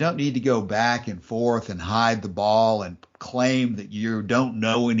people. You don't need to go back and forth and hide the ball and claim that you don't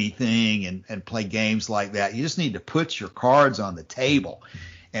know anything and play games like that. You just need to put your cards on the table.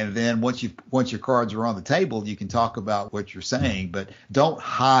 And then once your cards are on the table, you can talk about what you're saying, but don't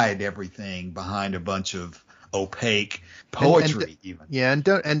hide everything behind a bunch of opaque poetry even. Yeah, and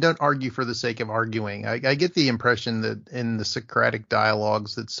don't argue for the sake of arguing. I get the impression that in the Socratic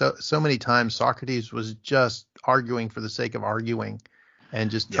dialogues that so many times Socrates was just arguing for the sake of arguing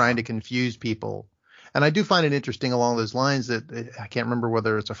and just trying to confuse people. And I do find it interesting along those lines that I can't remember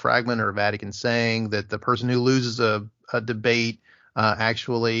whether it's a fragment or a Vatican saying that the person who loses a debate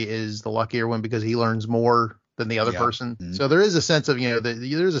actually is the luckier one because he learns more than the other person. Mm-hmm. So there is a sense of,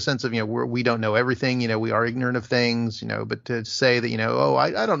 we don't know everything, we are ignorant of things, but to say that,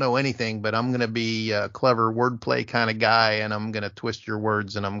 I don't know anything, but I'm going to be a clever wordplay kind of guy and I'm going to twist your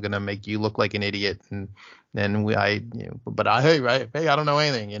words and I'm going to make you look like an idiot. And then I don't know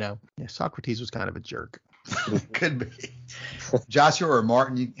anything, Yeah, Socrates was kind of a jerk. Could be. Joshua or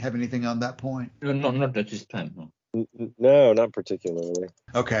Martin, you have anything on that point? No, not at this time. No. No, not particularly.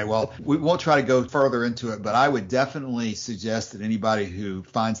 Okay, well, we won't try to go further into it, but I would definitely suggest that anybody who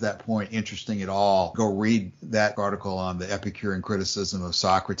finds that point interesting at all, go read that article on the Epicurean criticism of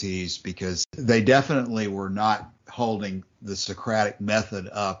Socrates, because they definitely were not holding the Socratic method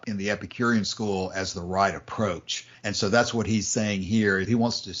up in the Epicurean school as the right approach. And so that's what he's saying here. He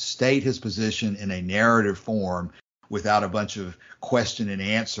wants to state his position in a narrative form without a bunch of question and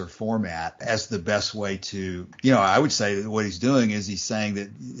answer format as the best way to, I would say that what he's doing is he's saying that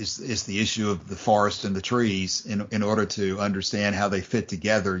it's the issue of the forest and the trees. In order to understand how they fit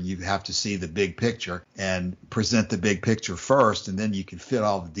together, you have to see the big picture and present the big picture first, and then you can fit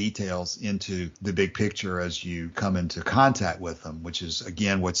all the details into the big picture as you come into contact with them, which is,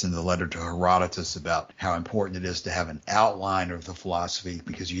 again, what's in the letter to Herodotus about how important it is to have an outline of the philosophy,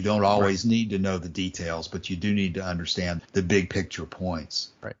 because you don't always need to know the details, but you do need to understand the big picture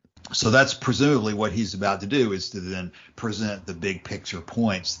points. Right. So that's presumably what he's about to do, is to then present the big picture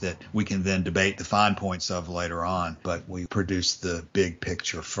points that we can then debate the fine points of later on. But we produce the big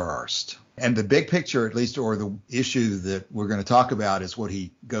picture first. And the big picture, at least, or the issue that we're going to talk about, is what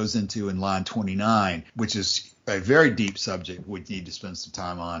he goes into in line 29, which is a very deep subject we need to spend some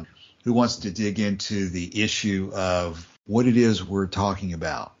time on. Who wants to dig into the issue of what it is we're talking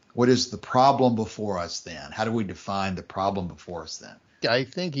about? What is the problem before us then? How do we define the problem before us then? I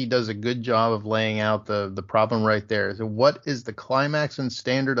think he does a good job of laying out the problem right there. So what is the climax and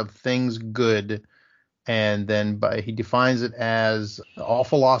standard of things good? And then he defines it as all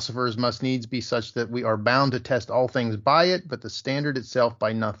philosophers must needs be such that we are bound to test all things by it, but the standard itself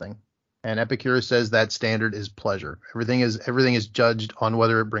by nothing. And Epicurus says that standard is pleasure. Everything is judged on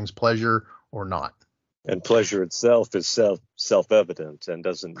whether it brings pleasure or not. And pleasure itself is self-evident and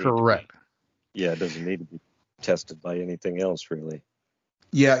doesn't need Correct. it doesn't need to be tested by anything else, really.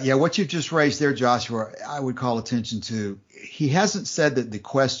 Yeah. What you've just raised there, Joshua, I would call attention to. He hasn't said that the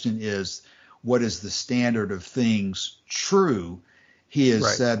question is, what is the standard of things true? He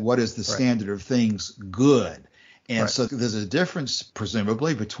has said, what is the standard of things good? And so there's a difference,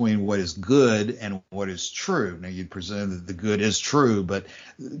 presumably, between what is good and what is true. Now, you'd presume that the good is true, but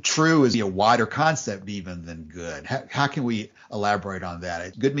true is a wider concept even than good. How can we elaborate on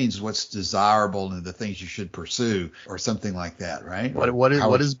that? Good means what's desirable and the things you should pursue, or something like that, right? What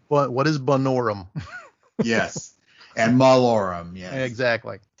is bonorum? Yes, and malorum. Yes,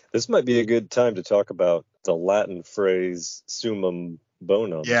 exactly. This might be a good time to talk about the Latin phrase summum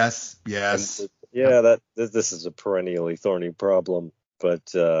bonum. Yes. This is a perennially thorny problem.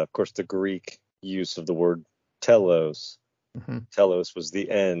 But, of course, the Greek use of the word telos. Mm-hmm. Telos was the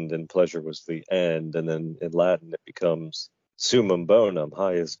end and pleasure was the end. And then in Latin, it becomes summum bonum,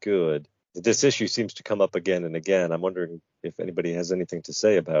 highest good. This issue seems to come up again and again. I'm wondering if anybody has anything to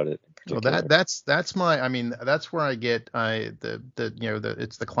say about it in particular. Well, that's where I get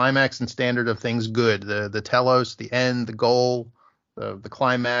it's the climax and standard of things good. The telos, the end, the goal, the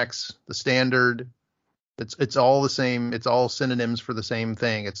climax, the standard. It's all the same. It's all synonyms for the same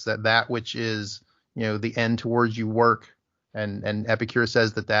thing. It's that which is, the end towards you work. And Epicurus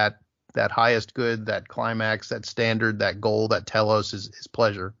says that highest good, that climax, that standard, that goal, that telos is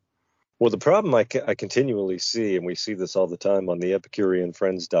pleasure. Well, the problem I continually see, and we see this all the time on the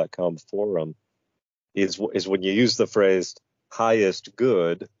EpicureanFriends.com forum, is when you use the phrase highest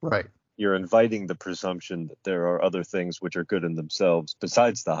good, right? You're inviting the presumption that there are other things which are good in themselves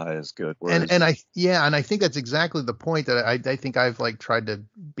besides the highest good. And I think that's exactly the point that I think I've tried to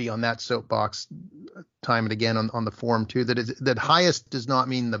be on that soapbox time and again on the forum too. That highest does not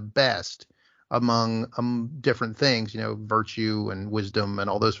mean the best among different things, virtue and wisdom and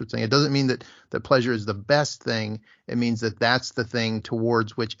all those sorts of things. It doesn't mean that pleasure is the best thing. It means that that's the thing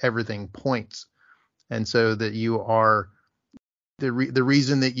towards which everything points. And so that you are the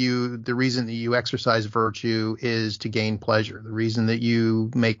reason that you exercise virtue is to gain pleasure. The reason that you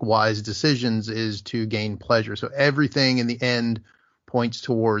make wise decisions is to gain pleasure. So everything in the end points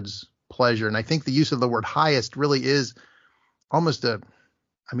towards pleasure. And I think the use of the word highest really is almost I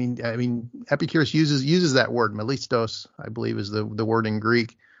mean, Epicurus uses that word, melistos, I believe is the word in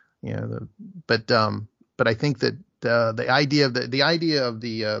Greek. But I think that the idea of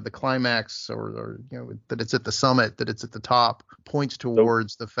the climax or that it's at the summit, that it's at the top, points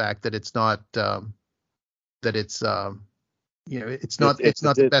towards the fact that it's not it's not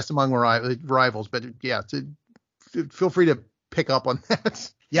the best among rivals. But feel free to pick up on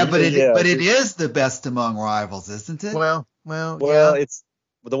that. Yeah, but it is the best among rivals, isn't it? Well, yeah. It's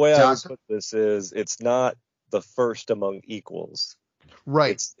the way I would put this is it's not the first among equals.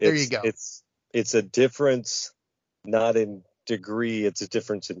 Right. There you go. It's a difference, not in degree. It's a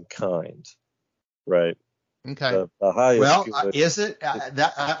difference in kind. Right. Okay. The highest good, is it?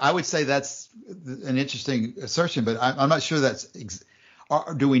 That I would say that's an interesting assertion, but I'm not sure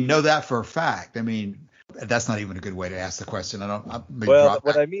do we know that for a fact? I mean, that's not even a good way to ask the question.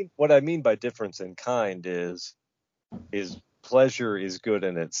 What I mean by difference in kind is pleasure is good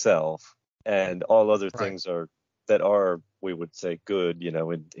in itself, and all other things that are, we would say, good,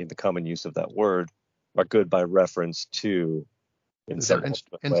 in the common use of that word, are good by reference to.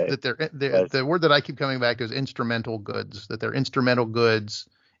 The word that I keep coming back to is instrumental goods. That they're instrumental goods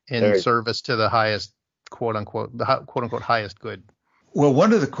in service to the highest, quote unquote highest good. Well,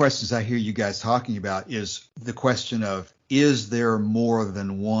 one of the questions I hear you guys talking about is the question of, is there more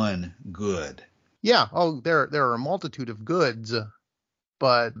than one good? Yeah. Oh, there are a multitude of goods,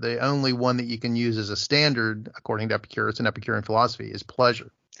 but the only one that you can use as a standard, according to Epicurus and Epicurean philosophy, is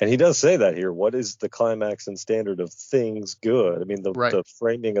pleasure. And he does say that here. What is the climax and standard of things good? I mean, the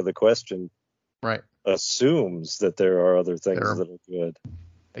framing of the question assumes that there are other things that are good.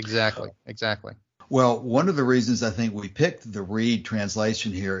 Exactly. Well, one of the reasons I think we picked the Reed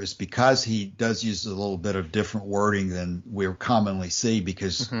translation here is because he does use a little bit of different wording than we commonly see,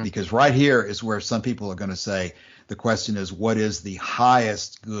 because right here is where some people are going to say the question is, what is the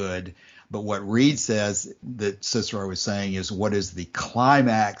highest good? But what Reed says that Cicero was saying is, what is the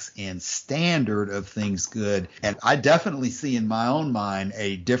climax and standard of things good? And I definitely see in my own mind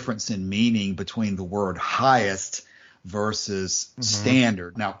a difference in meaning between the word highest versus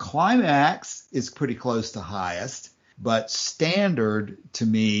standard. Now, climax is pretty close to highest, but standard to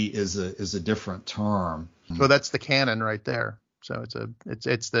me is a different term. So that's the canon right there. So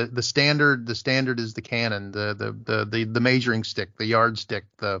it's the standard. The standard is the canon, the measuring stick, the yardstick,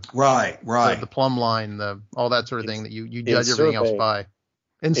 right, the plumb line, all that sort of thing that you judge everything else by.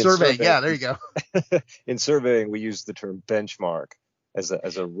 In surveying, yeah, there you go. In surveying, we use the term benchmark as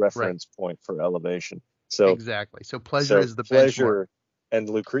a reference point for elevation. So exactly. So pleasure is the pleasure, benchmark. and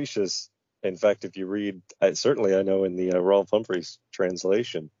Lucretius. In fact, if you read, certainly I know in the Rolf Humphreys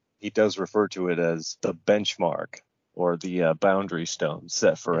translation, he does refer to it as the benchmark or the boundary stone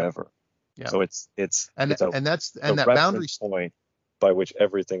set forever. Yeah. So it's that boundary point by which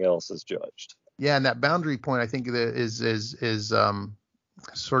everything else is judged. Yeah, and that boundary point I think is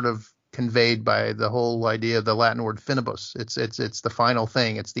sort of conveyed by the whole idea of the Latin word finibus. It's the final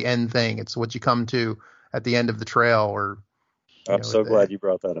thing. It's the end thing. It's what you come to at the end of the trail. Or I'm so glad you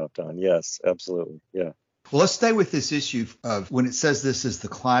brought that up, Don. Yes, absolutely. Yeah. Well, let's stay with this issue of when it says this is the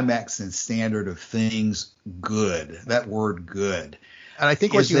climax and standard of things good. That word good. And I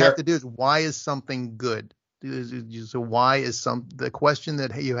think what you have to do is, why is something good? So why is the question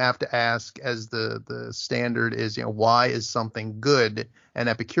that you have to ask as the standard is, why is something good? And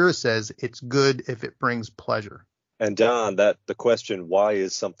Epicurus says it's good if it brings pleasure. And Don, the question, why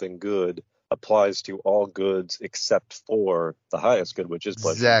is something good, applies to all goods except for the highest good, which is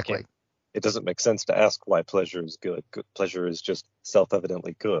pleasure. Exactly. It doesn't make sense to ask why pleasure is good. Pleasure is just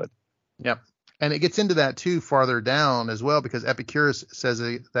self-evidently good. Yep. And it gets into that too farther down as well, because Epicurus says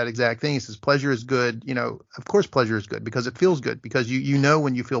that exact thing. He says pleasure is good. Of course pleasure is good because it feels good, because you know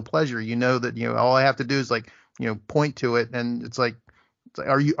when you feel pleasure, that all I have to do is point to it, and it's like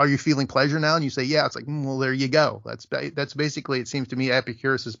are you feeling pleasure now? And you say yeah. It's like well, there you go. That's basically, it seems to me,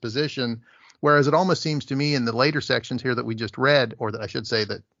 Epicurus's position. Whereas it almost seems to me in the later sections here that we just read, or that I should say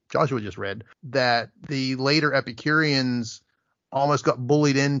that Joshua just read, that the later Epicureans almost got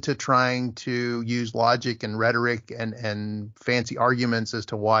bullied into trying to use logic and rhetoric and fancy arguments as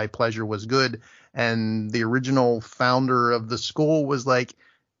to why pleasure was good. And the original founder of the school was like,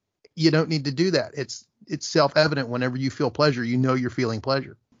 you don't need to do that. It's self-evident whenever you feel pleasure, you're feeling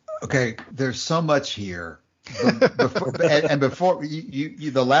pleasure. Okay, there's so much here. Before you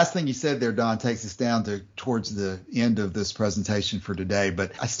the last thing you said there, Don, takes us down towards the end of this presentation for today.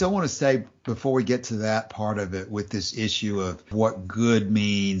 But I still want to say, before we get to that part of it, with this issue of what good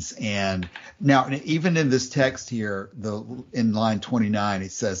means, and now even in this text here, in line 29,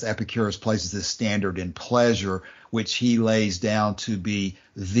 it says Epicurus places this standard in pleasure, which he lays down to be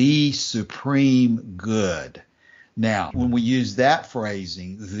the supreme good. Now, when we use that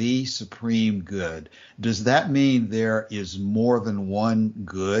phrasing, the supreme good, does that mean there is more than one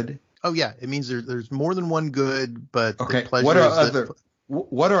good? Oh, yeah. It means there's more than one good, but okay. The pleasure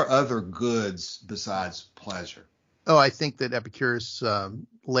what are other goods besides pleasure? Oh, I think that Epicurus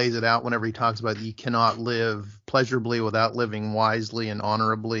lays it out whenever he talks about you cannot live pleasurably without living wisely and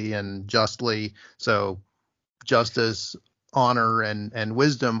honorably and justly. So justice, honor, and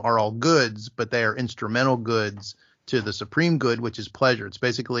wisdom are all goods, but they are instrumental goods to the supreme good, which is pleasure. It's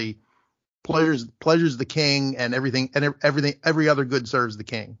basically pleasure's the king, and every other good serves the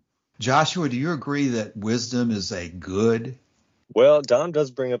king. Joshua, do you agree that wisdom is a good? Well, Don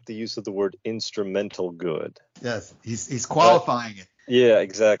does bring up the use of the word instrumental good. Yes, he's qualifying it. Yeah,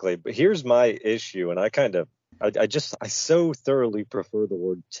 exactly. But here's my issue, and I so thoroughly prefer the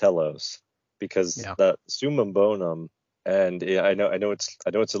word telos, because that summum bonum, and I know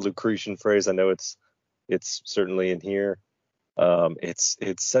it's a Lucretian phrase. I know it's certainly in here. It's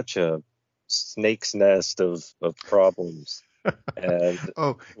such a snake's nest of problems. And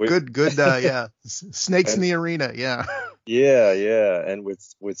good. Yeah. Snakes in the arena. Yeah. Yeah. And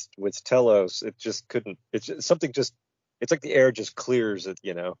with telos, it just couldn't, it's something just, it's like the air just clears it,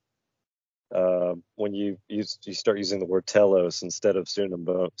 when you start using the word telos instead of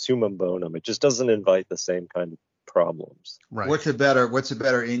summum bonum, it just doesn't invite the same kind of problems. Right. What's a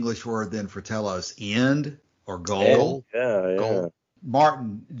better English word than for telos? End or goal? Yeah. Goal.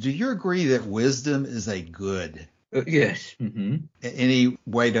 Martin, do you agree that wisdom is a good? Yes. Mm-hmm. Any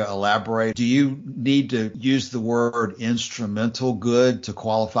way to elaborate? Do you need to use the word instrumental good to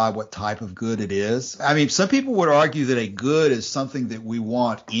qualify what type of good it is? I mean, some people would argue that a good is something that we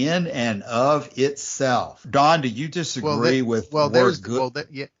want in and of itself. Don, do you disagree with the word good?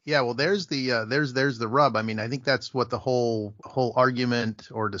 There's the rub. I mean, I think that's what the whole argument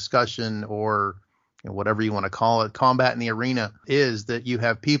or discussion or whatever you want to call it, combat in the arena, is that you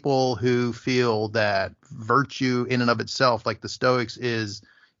have people who feel that virtue in and of itself, like the Stoics, is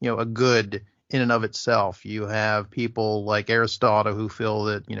a good in and of itself. You have people like Aristotle who feel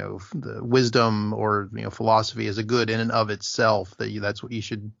that, the wisdom or, philosophy is a good in and of itself, that's what you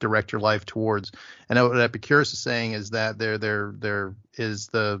should direct your life towards. And what Epicurus is saying is that there is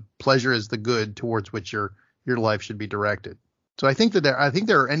the pleasure is the good towards which your life should be directed. So I think there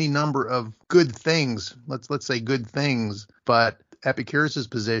are any number of good things, let's say good things, but Epicurus's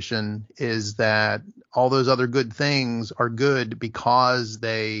position is that all those other good things are good because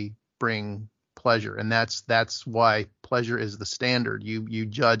they bring pleasure, and that's why pleasure is the standard. You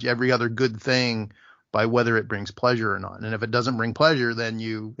judge every other good thing by whether it brings pleasure or not, and if it doesn't bring pleasure, then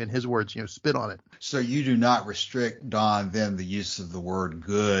you, in his words, spit on it. So you do not restrict, Don, then the use of the word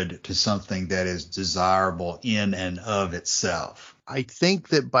good to something that is desirable in and of itself. I think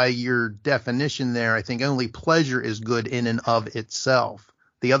that by your definition there, I think only pleasure is good in and of itself.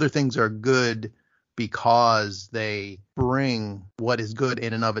 The other things are good because they bring what is good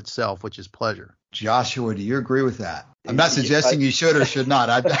in and of itself, which is pleasure. Joshua, do you agree with that? I'm not suggesting you should or should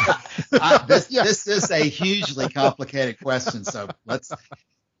not. This is a hugely complicated question, so let's.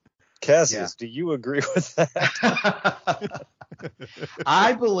 Cassius, do you agree with that?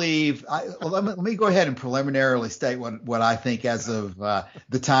 I believe. Let me go ahead and preliminarily state what I think as of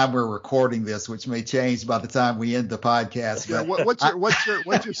the time we're recording this, which may change by the time we end the podcast. Yeah,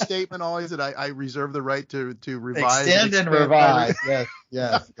 what's your statement always that I reserve the right to revise? Extend and revise.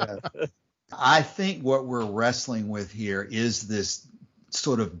 Yes. I think what we're wrestling with here is this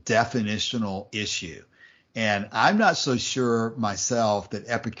sort of definitional issue. And I'm not so sure myself that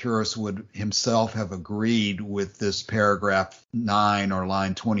Epicurus would himself have agreed with this paragraph 9 or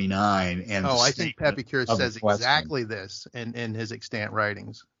line 29. And I think Epicurus says exactly this in his extant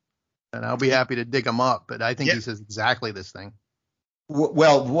writings. And I'll be happy to dig them up, but I think he says exactly this thing.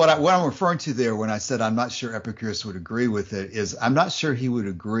 Well, what I'm referring to there when I said I'm not sure Epicurus would agree with it is I'm not sure he would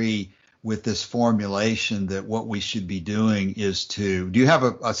agree with this formulation that what we should be doing is do you have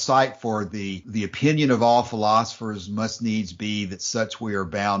a cite for the opinion of all philosophers must needs be that such we are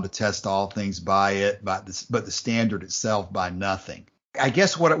bound to test all things by it, but the standard itself by nothing. I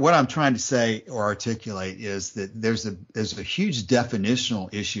guess what I'm trying to say or articulate is that there's a huge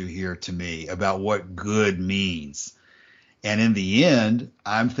definitional issue here to me about what good means. And in the end,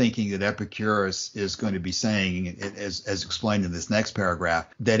 I'm thinking that Epicurus is going to be saying, as explained in this next paragraph,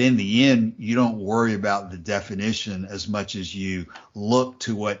 that in the end, you don't worry about the definition as much as you look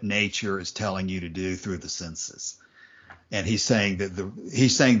to what nature is telling you to do through the senses. And he's saying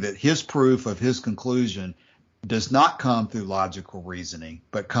that his proof of his conclusion does not come through logical reasoning,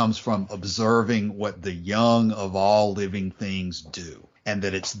 but comes from observing what the young of all living things do. And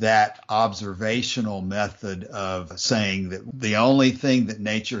that it's that observational method of saying that the only thing that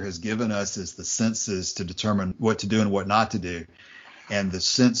nature has given us is the senses to determine what to do and what not to do. And the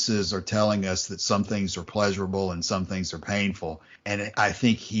senses are telling us that some things are pleasurable and some things are painful. And I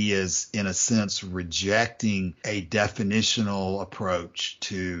think he is, in a sense, rejecting a definitional approach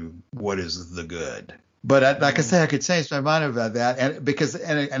to what is the good. But like I said, I could change my mind about that,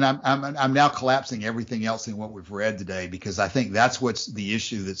 and I'm now collapsing everything else in what we've read today, because I think that's what's the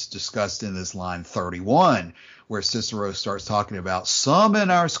issue that's discussed in this line 31, where Cicero starts talking about some in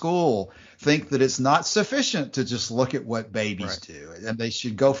our school think that it's not sufficient to just look at what babies do, and they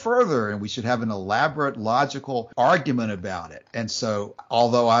should go further, and we should have an elaborate logical argument about it. And so,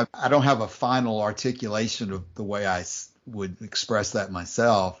 although I don't have a final articulation of the way I would express that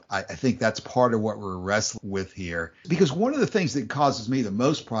myself, I think that's part of what we're wrestling with here. Because one of the things that causes me the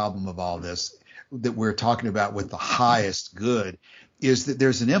most problem of all this that we're talking about with the highest good is that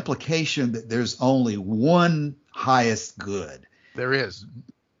there's an implication that there's only one highest good. There is.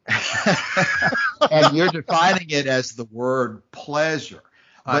 And you're defining it as the word pleasure.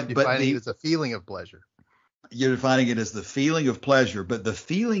 I'm defining it as a feeling of pleasure. You're defining it as the feeling of pleasure, but the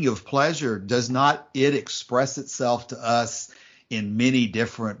feeling of pleasure, does not it express itself to us in many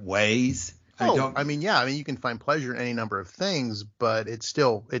different ways? You can find pleasure in any number of things, but it's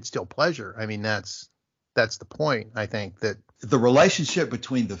still pleasure. I mean, that's the point. I think that the relationship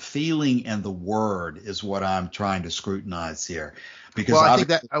between the feeling and the word is what I'm trying to scrutinize here. Because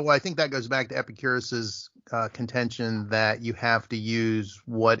I think that goes back to Epicurus's contention that you have to use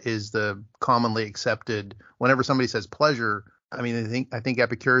what is the commonly accepted. Whenever somebody says pleasure, I mean, I think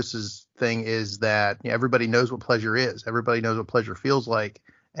Epicurus's thing is that everybody knows what pleasure is. Everybody knows what pleasure feels like,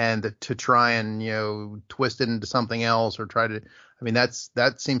 and to try and twist it into something else or try to. I mean,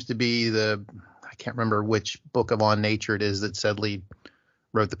 that seems to be I can't remember which book of On Nature it is that Sedley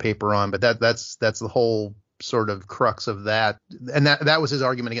wrote the paper on, but that's the whole sort of crux of that. And that was his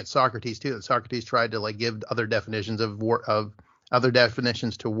argument against Socrates too. That Socrates tried to give other definitions of other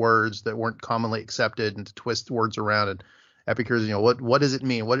definitions to words that weren't commonly accepted and to twist words around. And Epicurus, what does it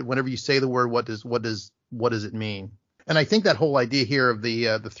mean? Whenever you say the word, what does it mean? And I think that whole idea here of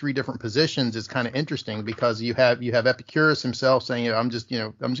the three different positions is kind of interesting, because you have Epicurus himself saying, I'm just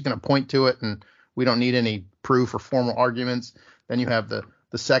going to point to it, and we don't need any proof or formal arguments. Then you have the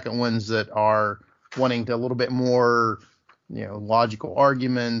second ones that are wanting to a little bit more, logical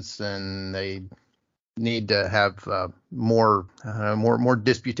arguments, and they need to have more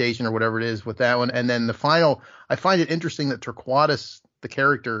disputation or whatever it is with that one. And then the final, I find it interesting that Torquatus, the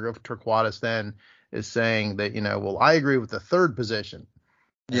character of Torquatus, then is saying that, well, I agree with the third position.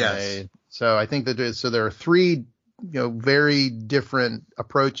 Yes. So I think that there are three, very different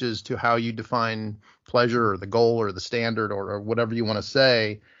approaches to how you define pleasure or the goal or the standard or whatever you want to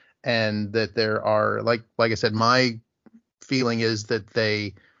say. And that there are, like I said, my feeling is that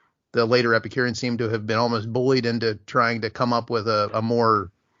the later Epicureans seem to have been almost bullied into trying to come up with a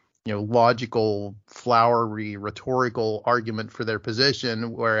more, logical, flowery, rhetorical argument for their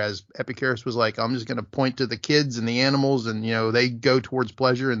position, whereas Epicurus was like, I'm just going to point to the kids and the animals, and they go towards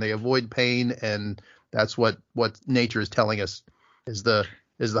pleasure and they avoid pain, and that's what nature is telling us is the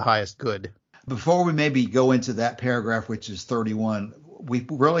highest good. Before we maybe go into that paragraph, which is 31, we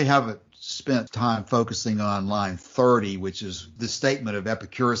really haven't spent time focusing on line 30, which is the statement of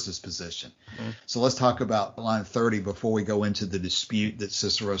Epicurus's position. Mm-hmm. So let's talk about line 30 before we go into the dispute that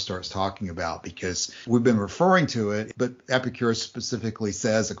Cicero starts talking about, because we've been referring to it, but Epicurus specifically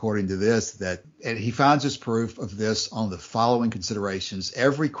says, according to this, that he finds his proof of this on the following considerations.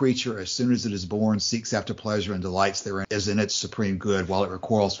 Every creature, as soon as it is born, seeks after pleasure and delights therein as in its supreme good, while it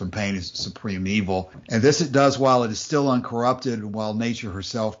recoils from pain as supreme evil. And this it does while it is still uncorrupted, and while nature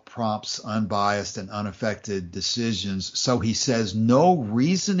herself prompts unbiased and unaffected decisions. So he says no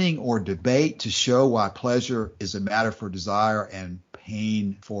reasoning or debate to show why pleasure is a matter for desire and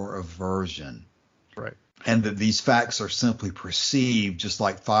pain for aversion. Right. And that these facts are simply perceived, just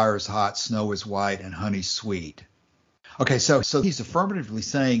like fire is hot, snow is white, and honey sweet. Okay, so he's affirmatively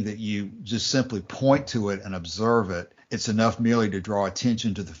saying that you just simply point to it and observe it. It's enough merely to draw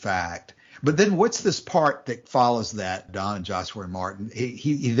attention to the fact. But then what's this part that follows that, Don and Joshua and Martin?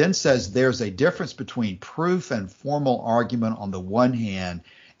 He then says there's a difference between proof and formal argument on the one hand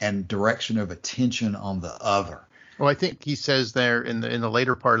and direction of attention on the other. Well, I think he says there in the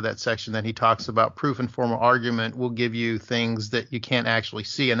later part of that section that he talks about proof and formal argument will give you things that you can't actually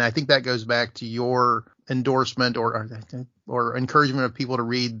see. And I think that goes back to your endorsement or encouragement of people to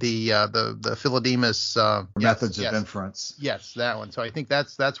read the Philodemus methods of inference. Yes, that one. So I think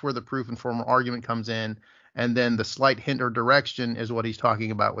that's where the proof and formal argument comes in. And then the slight hint or direction is what he's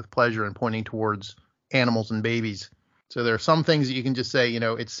talking about with pleasure and pointing towards animals and babies. So there are some things that you can just say,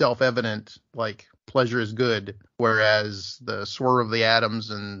 it's self-evident, like pleasure is good, whereas the swerve of the atoms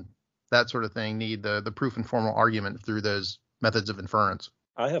and that sort of thing need the proof and formal argument through those methods of inference.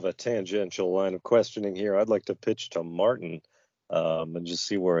 I have a tangential line of questioning here I'd like to pitch to Martin and just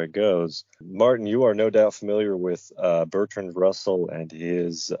see where it goes. Martin, you are no doubt familiar with Bertrand Russell and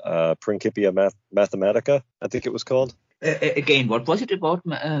his Principia Mathematica, I think it was called. Again, what was it about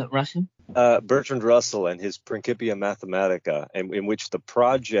Russell? Bertrand Russell and his Principia Mathematica, in which the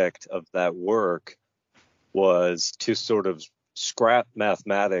project of that work was to sort of scrap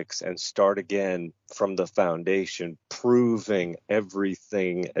mathematics and start again from the foundation, proving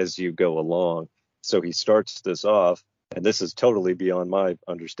everything as you go along. So he starts this off, and this is totally beyond my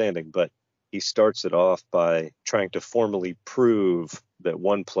understanding, but he starts it off by trying to formally prove that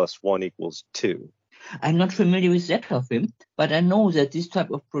 1 + 1 = 2. I'm not familiar with that of him, but I know that this type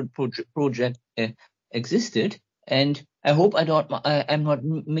of project existed, and I hope I'm not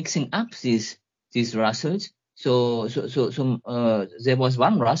mixing up these Russells. So there was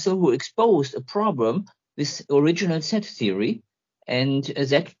one Russell who exposed a problem with original set theory, and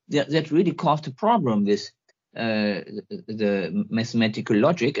that really caused a problem with the mathematical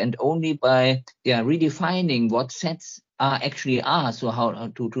logic, and only by redefining what sets actually are, so how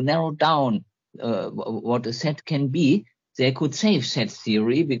to narrow down what a set can be, they could save set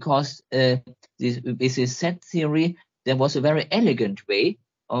theory, because with this set theory there was a very elegant way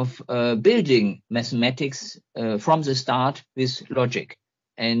of building mathematics from the start with logic.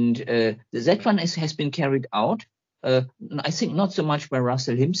 And that one has been carried out, I think not so much by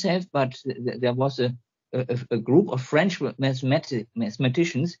Russell himself, but there was a group of French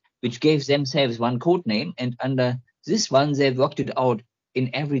mathematicians which gave themselves one code name, and under this one they worked it out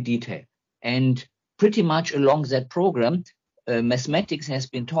in every detail. And pretty much along that program, mathematics has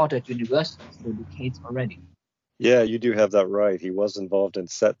been taught at universities for decades already. Yeah, you do have that right. He was involved in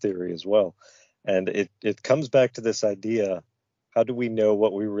set theory as well. And it comes back to this idea How do we know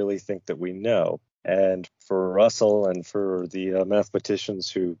what we really think that we know? And for Russell and for the mathematicians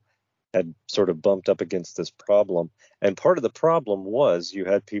who had sort of bumped up against this problem, and part of the problem was you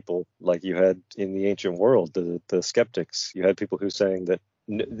had people like you had in the ancient world, the skeptics. You had people who saying that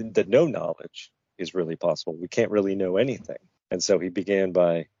that no knowledge is really possible. We can't really know anything. And so he began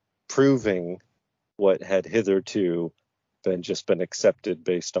by proving what had hitherto been accepted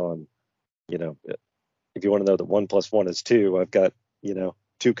based on, if you want to know that 1 + 1 is 2, I've got,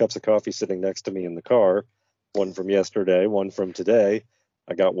 2 cups of coffee sitting next to me in the car, one from yesterday, one from today.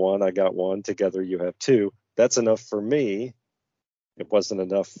 I got one, together you have 2. That's enough for me. It wasn't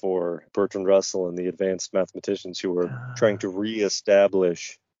enough for Bertrand Russell and the advanced mathematicians who were trying to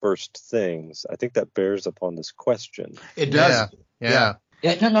reestablish first things. I think that bears upon this question. It does. Yeah.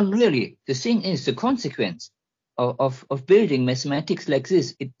 Yeah, no, really. The thing is, the consequence of building mathematics like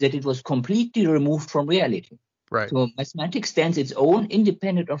this, that it was completely removed from reality. Right. So mathematics stands its own,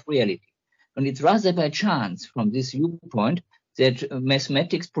 independent of reality. And it's rather by chance, from this viewpoint, that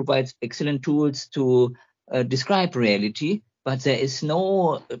mathematics provides excellent tools to describe reality, but there is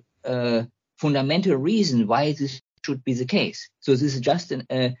no fundamental reason why this should be the case. So this is just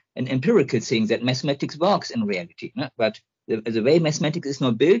an empirical thing that mathematics works in reality. No? But the way mathematics is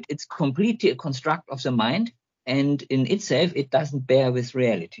now built, it's completely a construct of the mind, and in itself, it doesn't bear with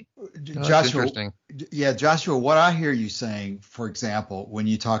reality. Joshua, Joshua, what I hear you saying, for example, when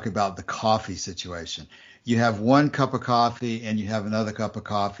you talk about the coffee situation, you have 1 cup of coffee and you have another cup of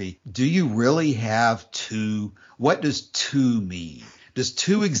coffee. Do you really have 2? What does 2 mean? Does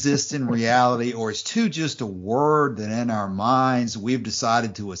 2 exist in reality, or is 2 just a word that in our minds we've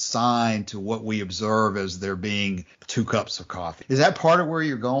decided to assign to what we observe as there being 2 cups of coffee? Is that part of where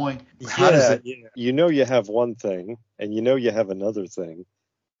you're going? How does it? You have one thing and you have another thing,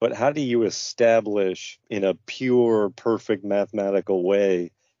 but how do you establish in a pure, perfect mathematical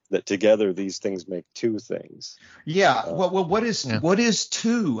way that together these things make 2 things? Yeah. Well, what is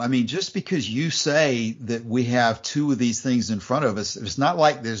 2? I mean, just because you say that we have 2 of these things in front of us, it's not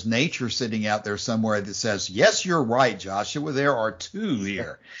like there's nature sitting out there somewhere that says, yes, you're right, Joshua, there are 2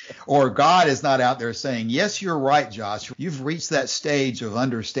 here. Or God is not out there saying, yes, you're right, Joshua. You've reached that stage of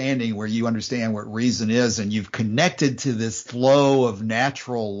understanding where you understand what reason is, and you've connected to this flow of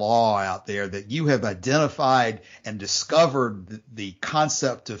natural law out there that you have identified and discovered the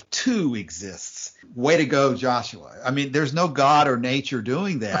concept of 2 exists. Way to go, Joshua. I mean, there's no God or nature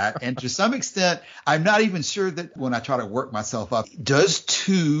doing that. And to some extent, I'm not even sure that when I try to work myself up, does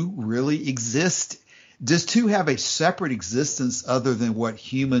 2 really exist? Does 2 have a separate existence other than what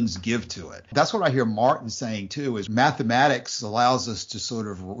humans give to it? That's what I hear Martin saying too, is mathematics allows us to sort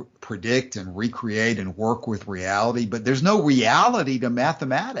of predict and recreate and work with reality, but there's no reality to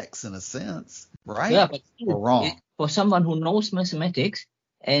mathematics in a sense, right? Yeah, but or wrong? For someone who knows mathematics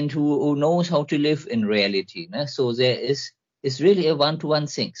and who knows how to live in reality, so there is really a one-to-one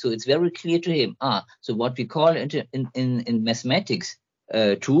thing. So it's very clear to him. So what we call in mathematics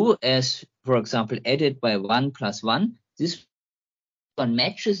 2 as, for example, added by 1 + 1, this one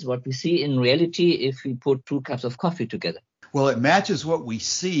matches what we see in reality if we put 2 cups of coffee together. Well, it matches what we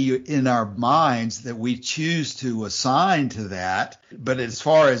see in our minds that we choose to assign to that. But as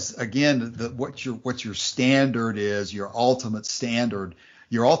far as, again, what your standard is, your ultimate standard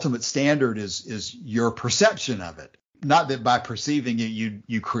is your perception of it. Not that by perceiving it,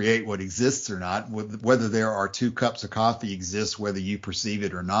 you create what exists or not, whether there are 2 cups of coffee exists, whether you perceive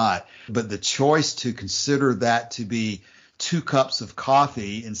it or not. But the choice to consider that to be 2 cups of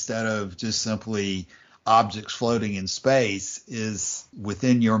coffee instead of just simply objects floating in space is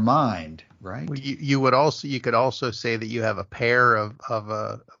within your mind, right? Well, you could also say that you have a pair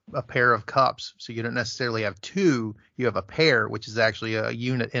of cups. So you don't necessarily have 2, you have a pair, which is actually a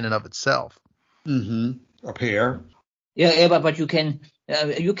unit in and of itself. Mm-hmm. A pair. Yeah, but you can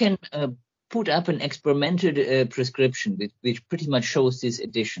put up an experimental prescription which pretty much shows this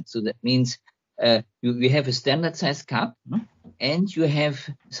addition. So that means you have a standard size cup, and you have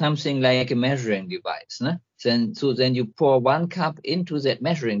something like a measuring device. Then you pour 1 cup into that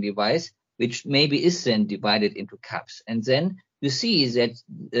measuring device, which maybe is then divided into cups. And then you see that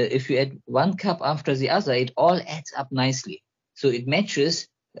if you add 1 cup after the other, it all adds up nicely. So it matches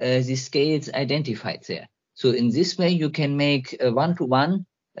the scales identified there. So in this way, you can make a one-to-one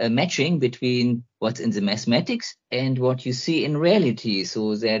matching between what's in the mathematics and what you see in reality,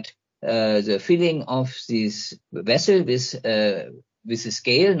 so that the filling of this vessel with a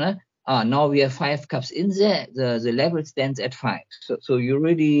scale, now we have 5 cups in there, the level stands at 5. So you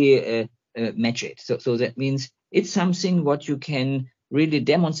really match it. So that means it's something what you can really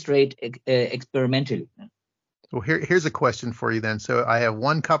demonstrate experimentally. Well, here's a question for you then. So I have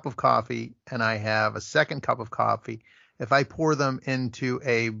 1 cup of coffee and I have a second cup of coffee. If I pour them into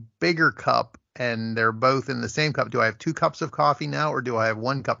a bigger cup and they're both in the same cup, do I have 2 cups of coffee now, or do I have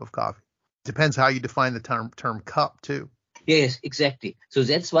 1 cup of coffee? Depends how you define the term cup too. Yes, exactly. So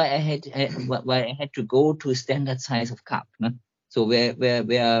that's why I had to go to a standard size of cup. No? So where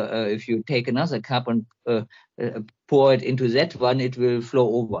if you take another cup and pour it into that one, it will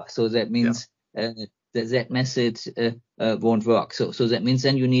flow over. So that means that method won't work. So that means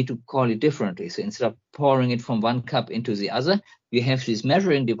then you need to call it differently. So instead of pouring it from 1 cup into the other, you have this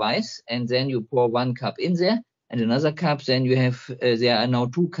measuring device, and then you pour 1 cup in there and another cup. Then you have there are now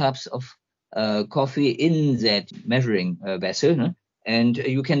 2 cups of coffee in that measuring vessel, no? And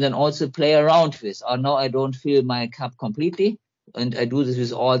you can then also play around with. Oh, now I don't fill my cup completely, and I do this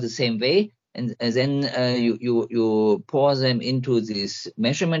with all the same way. And then you pour them into this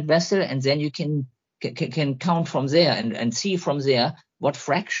measurement vessel, and then you can count from there and see from there what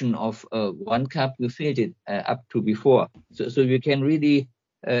fraction of 1 cup you filled it up to before. So you can really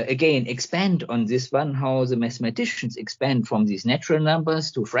again expand on this one, how the mathematicians expand from these natural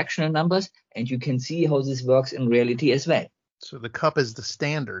numbers to fractional numbers, and you can see how this works in reality as well. So the cup is the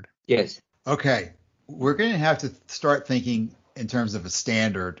standard. Yes. Okay, we're going to have to start thinking in terms of a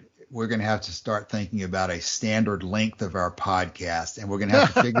standard. We're going to have to start thinking about a standard length of our podcast, and we're going to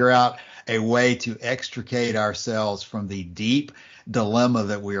have to figure out a way to extricate ourselves from the deep dilemma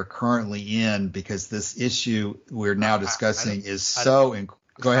that we are currently in, because this issue we're now discussing is so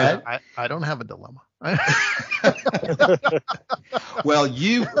Go ahead. I don't have a dilemma. Well,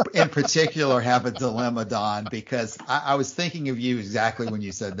 you in particular have a dilemma, Don, because I was thinking of you exactly when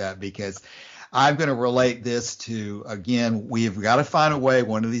you said that, because I'm going to relate this to, again, we've got to find a way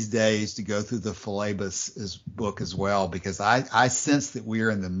one of these days to go through the Philebus book as well, because I sense that we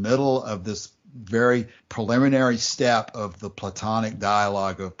are in the middle of this very preliminary step of the Platonic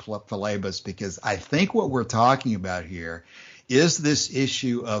dialogue of Philebus, because I think what we're talking about here is this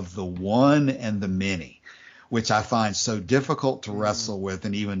issue of the one and the many, which I find so difficult to wrestle with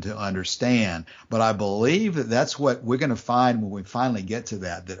and even to understand. But I believe that that's what we're going to find when we finally get to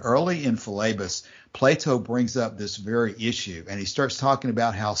that early in Philebus, Plato brings up this very issue, and he starts talking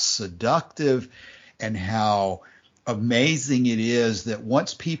about how seductive and how amazing it is that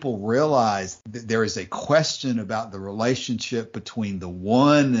once people realize that there is a question about the relationship between the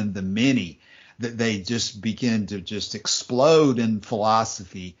one and the many, that they just begin to just explode in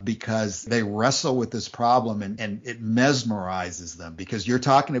philosophy, because they wrestle with this problem and it mesmerizes them, because you're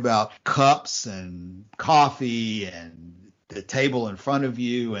talking about cups and coffee and the table in front of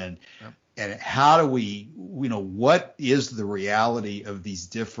you and how do we, what is the reality of these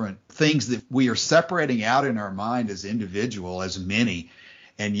different things that we are separating out in our mind as individual, as many,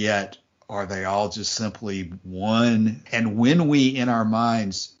 and yet are they all just simply one? And when we in our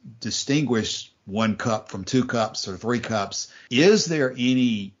minds distinguish 1 cup from 2 cups or 3 cups, is there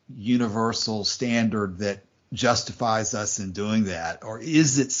any universal standard that justifies us in doing that? Or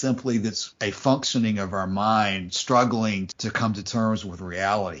is it simply that's a functioning of our mind struggling to come to terms with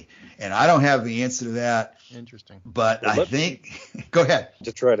reality? And I don't have the answer to that. Interesting. But I think, go ahead.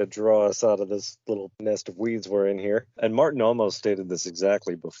 To try to draw us out of this little nest of weeds we're in here. And Martin almost stated this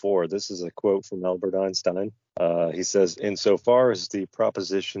exactly before. This is a quote from Albert Einstein. He says, "Insofar as the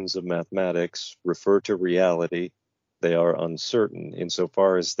propositions of mathematics refer to reality, they are uncertain.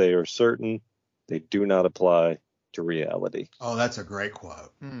 Insofar as they are certain, they do not apply to reality." Oh, that's a great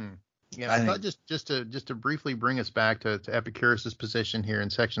quote. Yeah, I thought just to briefly bring us back to Epicurus's position here in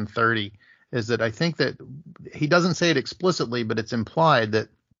section 30 is that I think that he doesn't say it explicitly, but it's implied that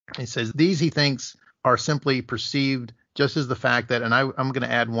he says these he thinks are simply perceived just as the fact that, and I'm going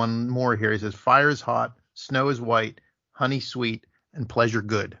to add one more here. He says fire is hot, snow is white, honey sweet, and pleasure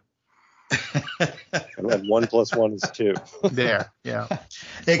good. And 1 + 1 is 2. There, yeah.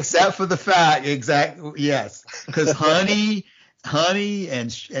 Except for the fact, yes, because honey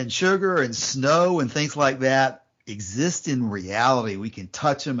and sugar and snow and things like that exist in reality. We can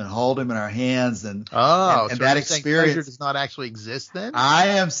touch them and hold them in our hands, and so that experience pleasure does not actually exist. Then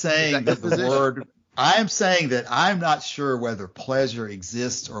I am saying that I'm not sure whether pleasure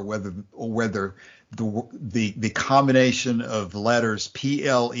exists or whether the combination of letters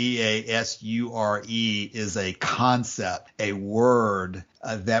pleasure is a concept, a word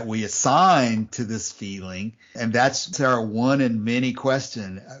that we assign to this feeling. And that's our one and many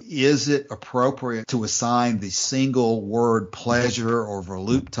question. Is it appropriate to assign the single word pleasure or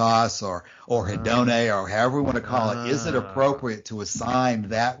voluptas or hedone or however we want to call it? Is it appropriate to assign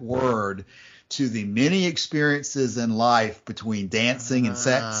that word to the many experiences in life between dancing and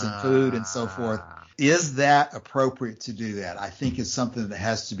sex and food and so forth? is that appropriate to do that? I think is something that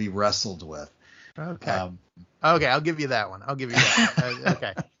has to be wrestled with. Okay. Okay, I'll give you that one. I'll give you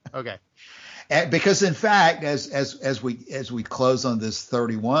that. Okay. Because in fact, as we close on this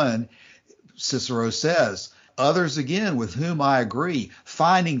 31, Cicero says, others again with whom I agree,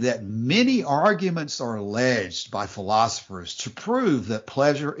 finding that many arguments are alleged by philosophers to prove that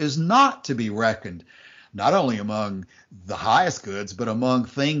pleasure is not to be reckoned not only among the highest goods, but among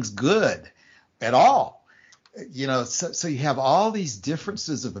things good at all. So you have all these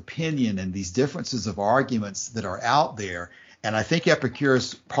differences of opinion and these differences of arguments that are out there. And I think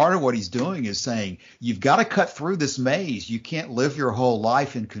Epicurus, part of what he's doing is saying, you've got to cut through this maze. You can't live your whole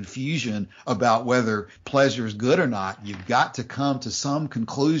life in confusion about whether pleasure is good or not. You've got to come to some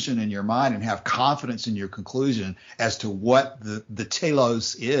conclusion in your mind and have confidence in your conclusion as to what the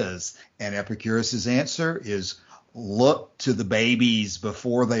telos is. And Epicurus's answer is, look to the babies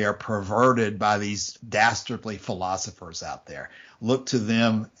before they are perverted by these dastardly philosophers out there. Look to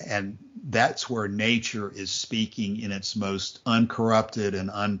them, and that's where nature is speaking in its most uncorrupted and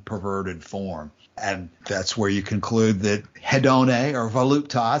unperverted form. And that's where you conclude that hedone or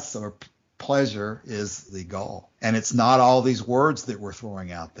voluptas or pleasure is the goal. And it's not all these words that we're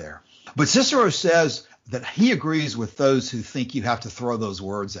throwing out there. But Cicero says that he agrees with those who think you have to throw those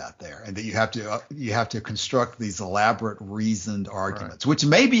words out there and that you have to construct these elaborate reasoned arguments, which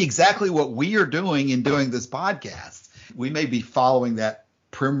may be exactly what we are doing in doing this podcast. We may be following that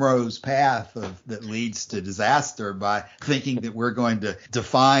primrose path that leads to disaster by thinking that we're going to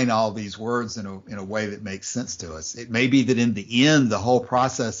define all these words in a way that makes sense to us. It may be that in the end, the whole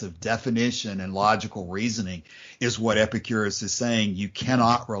process of definition and logical reasoning is what Epicurus is saying you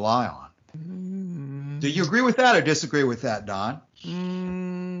cannot rely on. Do you agree with that or disagree with that, Don?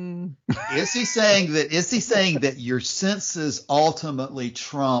 Is he saying that your senses ultimately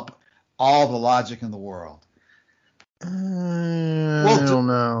trump all the logic in the world? I don't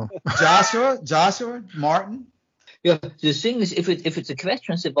know. Joshua, Martin? Yeah, the thing is, if it's a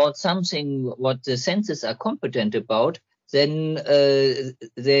question about something what the senses are competent about, then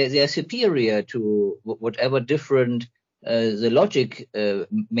they are superior to whatever different the logic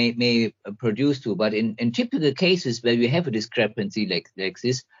may produce to. But in typical cases where you have a discrepancy like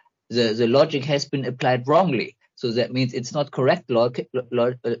this, the logic has been applied wrongly. So that means it's not correct logic.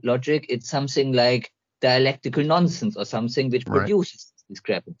 It's something like dialectical nonsense or something which produces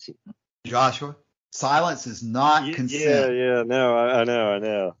discrepancy. Joshua, silence is not consent. Yeah. No, I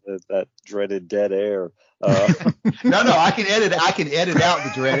know. That dreaded dead air. No, I can edit out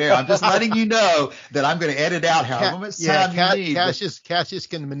the dread air. I'm just letting you know that I'm going to edit out however much time you need. Cassius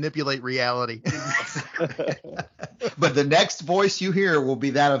can manipulate reality. But the next voice you hear will be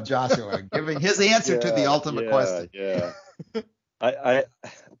that of Joshua, giving his answer to the ultimate question. Yeah. I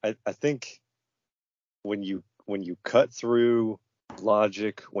think when you cut through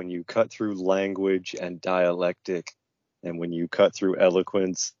logic, when you cut through language and dialectic, and when you cut through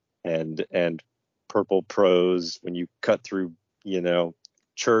eloquence and purple prose, when you cut through,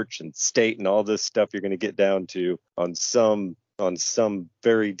 church and state and all this stuff, you're going to get down to on some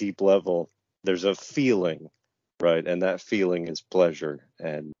very deep level, there's a feeling, right? And that feeling is pleasure.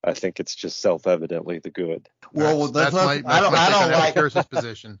 And I think it's just self-evidently the good. Well, that's I don't like Epicurus'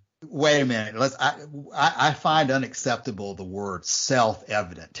 position. Wait a minute. I find unacceptable the word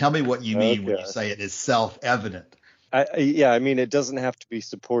self-evident. Tell me what you mean when you say it is self-evident. It doesn't have to be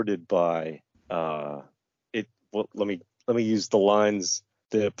supported by it. Well, let me use the lines.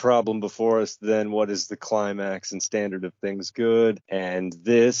 The problem before us, then, what is the climax and standard of things good? And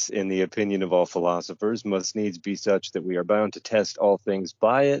this, in the opinion of all philosophers, must needs be such that we are bound to test all things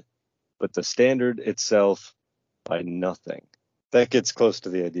by it, but the standard itself by nothing. That gets close to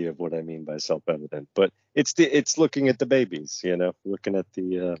the idea of what I mean by self-evident. But it's looking at the babies, looking at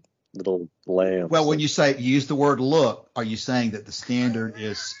the little lambs. Well, when you use the word look, are you saying that the standard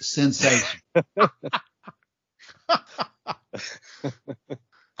is sensation?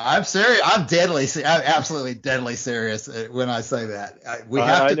 I'm serious. I'm absolutely deadly serious when I say that. We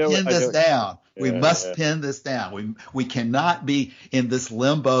have to pin this down. We must pin this down. We cannot be in this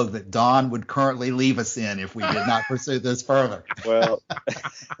limbo that Don would currently leave us in if we did not pursue this further. Well,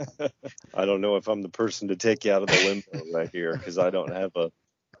 I don't know if I'm the person to take you out of the limbo right here, because I don't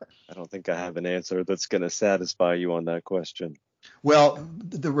think I have an answer that's going to satisfy you on that question. Well,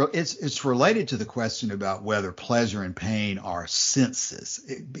 it's related to the question about whether pleasure and pain are senses,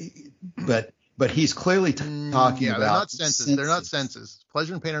 but he's clearly talking about they're not senses. They're not senses.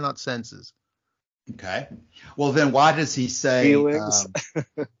 Pleasure and pain are not senses. Okay. Well, then why does he say feelings?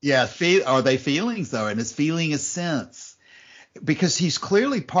 Are they feelings though? And his feeling is sense. because he's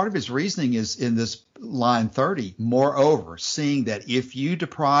clearly, part of his reasoning is in this line 30, moreover, seeing that if you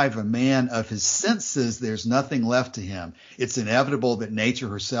deprive a man of his senses, there's nothing left to him. It's inevitable that nature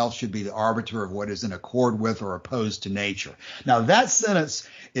herself should be the arbiter of what is in accord with or opposed to nature. Now, that sentence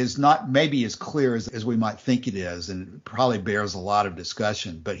is not maybe as clear as we might think it is, and it probably bears a lot of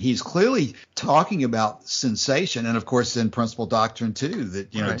discussion, but he's clearly talking about sensation, and of course in principal doctrine too,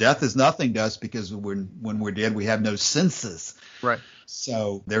 that Right. death is nothing to us because when we're dead we have no senses. Right.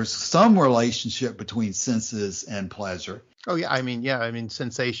 So there's some relationship between senses and pleasure. Oh yeah, I mean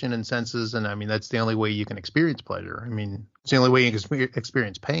sensation and senses, and I mean that's the only way you can experience pleasure. I mean it's the only way you can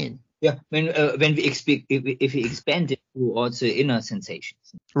experience pain. Yeah, when we if we expand it to also inner sensations.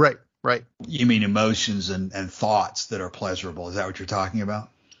 Right, right. You mean emotions and thoughts that are pleasurable? Is that what you're talking about?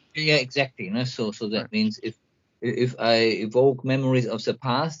 Yeah, exactly. So that means if I evoke memories of the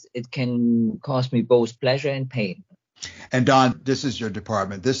past, it can cause me both pleasure and pain. And Don, this is your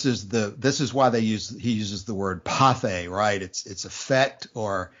department. This is why he uses the word pathe, right? It's effect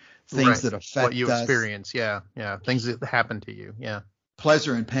or things Right. that affect what you us. experience. Yeah, things that happen to you. Yeah.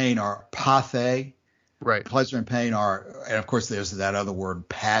 Pleasure and pain are pathe. Right. Pleasure and pain are, and of course there's that other word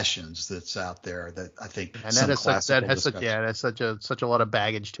passions that's out there that I think And some that's such a lot of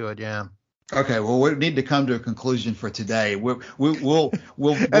baggage to it. Yeah. Okay, well, we need to come to a conclusion for today. We'll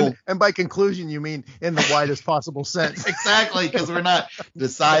and by conclusion, you mean in the widest possible sense. Exactly, because we're not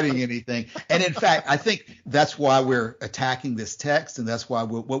deciding anything. And in fact, I think that's why we're attacking this text, and that's why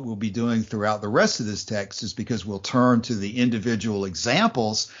what we'll be doing throughout the rest of this text is because we'll turn to the individual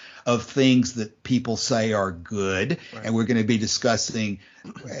examples of things that people say are good, right. And we're going to be discussing,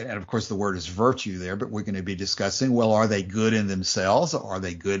 and of course the word is virtue there, but we're going to be discussing, well, are they good in themselves, or are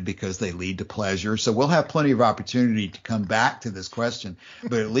they good because they lead to pleasure? So we'll have plenty of opportunity to come back to this question,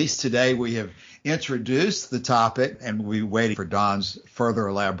 but at least today we have introduced the topic, and we'll be waiting for Don's further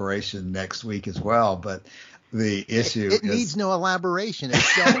elaboration next week as well, but the issue it needs no elaboration.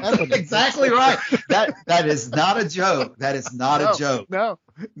 It's self-evident. Exactly right. That is not a joke. That is not a joke.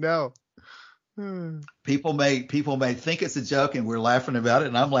 No. People may think it's a joke, and we're laughing about it,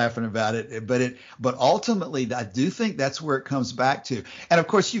 and I'm laughing about it. But ultimately, I do think that's where it comes back to. And of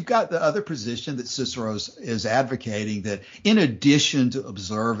course, you've got the other position that Cicero is advocating, that in addition to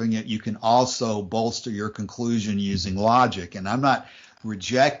observing it, you can also bolster your conclusion using logic. And I'm not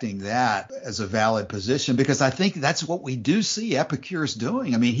rejecting that as a valid position, because I think that's what we do see Epicurus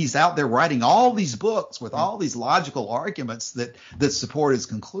doing. I mean, he's out there writing all these books with all these logical arguments that support his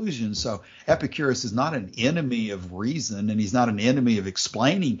conclusions. So Epicurus is not an enemy of reason, and he's not an enemy of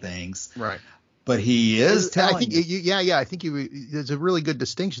explaining things. Right. But he is telling. I think there's a really good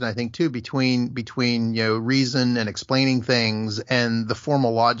distinction, I think, too, between reason and explaining things and the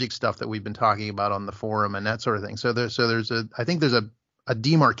formal logic stuff that we've been talking about on the forum and that sort of thing. So there's a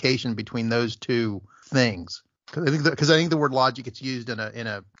demarcation between those two things, because I think the word logic gets used in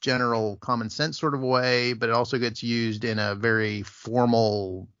a general common sense sort of way, but it also gets used in a very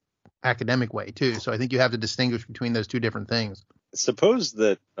formal academic way too. So I think you have to distinguish between those two different things. Suppose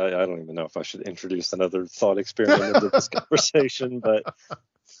that I don't even know if I should introduce another thought experiment into this conversation, but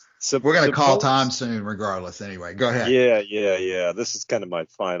we're going to call time soon regardless. Anyway, go ahead. Yeah. This is kind of my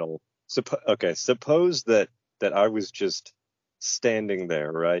final. Suppose that I was just standing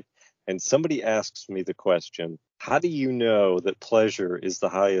there, right? And somebody asks me the question, how do you know that pleasure is the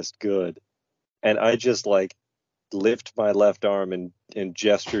highest good? And I just lift my left arm and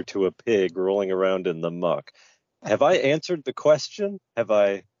gesture to a pig rolling around in the muck. Have I answered the question?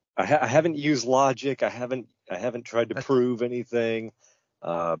 I haven't used logic. I haven't tried to prove anything.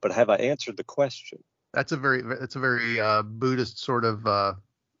 But have I answered the question? That's a very Buddhist sort of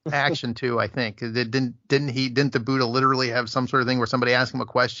action too, I think. Didn't the Buddha literally have some sort of thing where somebody asked him a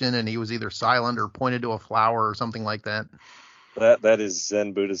question and he was either silent or pointed to a flower or something like that? That is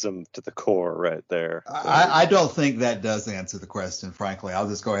Zen Buddhism to the core right there. I don't think that does answer the question, frankly. I'll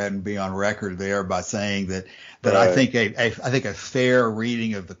just go ahead and be on record there by saying that right. I think a fair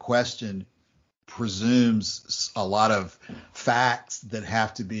reading of the question presumes a lot of facts that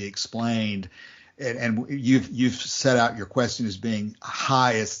have to be explained. And you've set out your question as being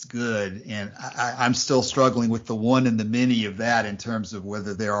highest good, and I'm still struggling with the one and the many of that in terms of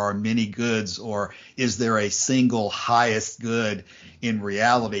whether there are many goods or is there a single highest good in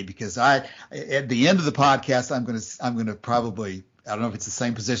reality. Because at the end of the podcast, I'm going to probably, I don't know if it's the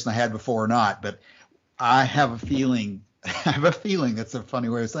same position I had before or not, but I have a feeling. That's a funny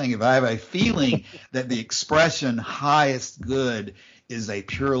way of saying it, but I have a feeling that the expression highest good is a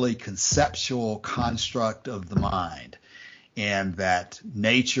purely conceptual construct of the mind, and that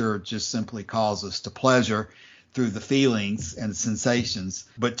nature just simply calls us to pleasure. through the feelings and sensations,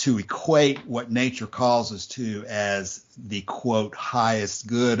 but to equate what nature calls us to as the, quote, highest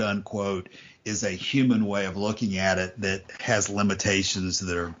good, unquote, is a human way of looking at it that has limitations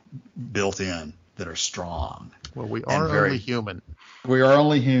that are built in, that are strong. Well, we are only human. We are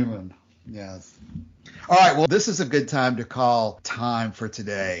only human, yes. All right, well, this is a good time to call time for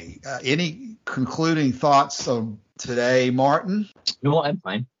today. Any concluding thoughts on today, Martin? No, I'm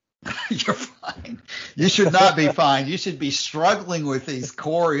fine. You're fine. You should not be fine. You should be struggling with these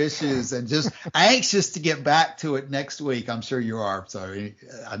core issues and just anxious to get back to it next week. I'm sure you are. So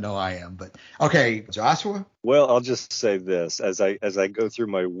I know I am. But okay, Joshua? Well, I'll just say this. As I go through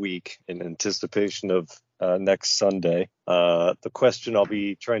my week in anticipation of next Sunday, the question I'll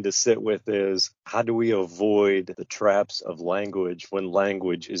be trying to sit with is, how do we avoid the traps of language when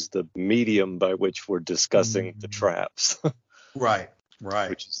language is the medium by which we're discussing the traps? Right.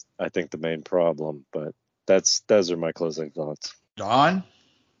 Which is, I think, the main problem. But those are my closing thoughts. Don?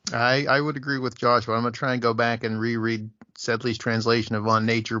 I would agree with Joshua. I'm going to try and go back and reread Sedley's translation of On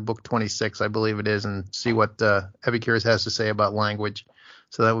Nature, Book 26, I believe it is, and see what Epicurus has to say about language.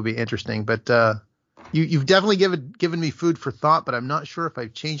 So that would be interesting. But you've definitely given me food for thought, but I'm not sure if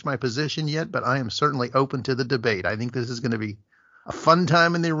I've changed my position yet. But I am certainly open to the debate. I think this is going to be a fun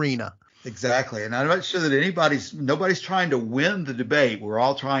time in the arena. Exactly. And I'm not sure that nobody's trying to win the debate. We're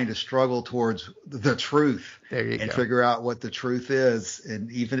all trying to struggle towards the truth and figure out what the truth is,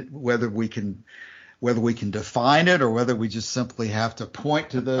 and even whether we can define it or whether we just simply have to point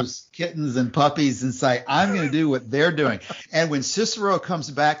to those kittens and puppies and say, I'm going to do what they're doing. And when Cicero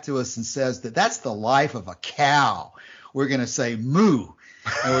comes back to us and says that that's the life of a cow, we're going to say moo.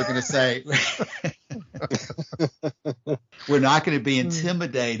 And we're going to say we're not going to be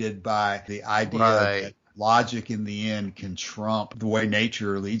intimidated by the idea that logic in the end can trump the way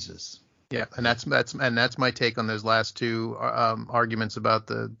nature leads us. Yeah, and that's my take on those last two arguments about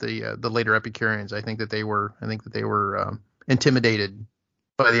the later Epicureans. I think that they were intimidated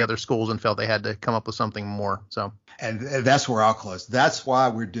by the other schools and felt they had to come up with something more. So, and that's where I'll close. That's why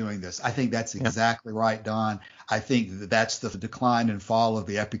we're doing this. I think that's exactly right, Don. I think that's the decline and fall of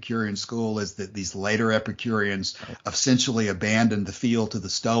the Epicurean school, is that these later Epicureans essentially abandoned the field to the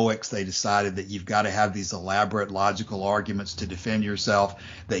Stoics. They decided that you've got to have these elaborate logical arguments to defend yourself.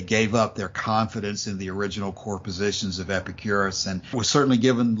 They gave up their confidence in the original core positions of Epicurus, and was certainly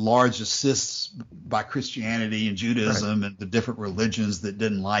given large assists by Christianity and Judaism and the different religions that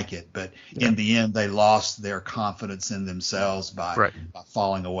didn't like it. But in the end, they lost their confidence in themselves by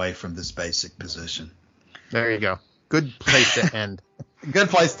falling away from this basic position. There you go. Good place to end. Good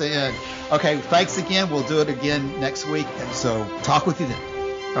place to end. Okay, thanks again. We'll do it again next week. And so talk with you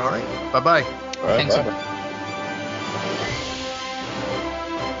then. All right. Bye-bye. All right, Thanks. bye.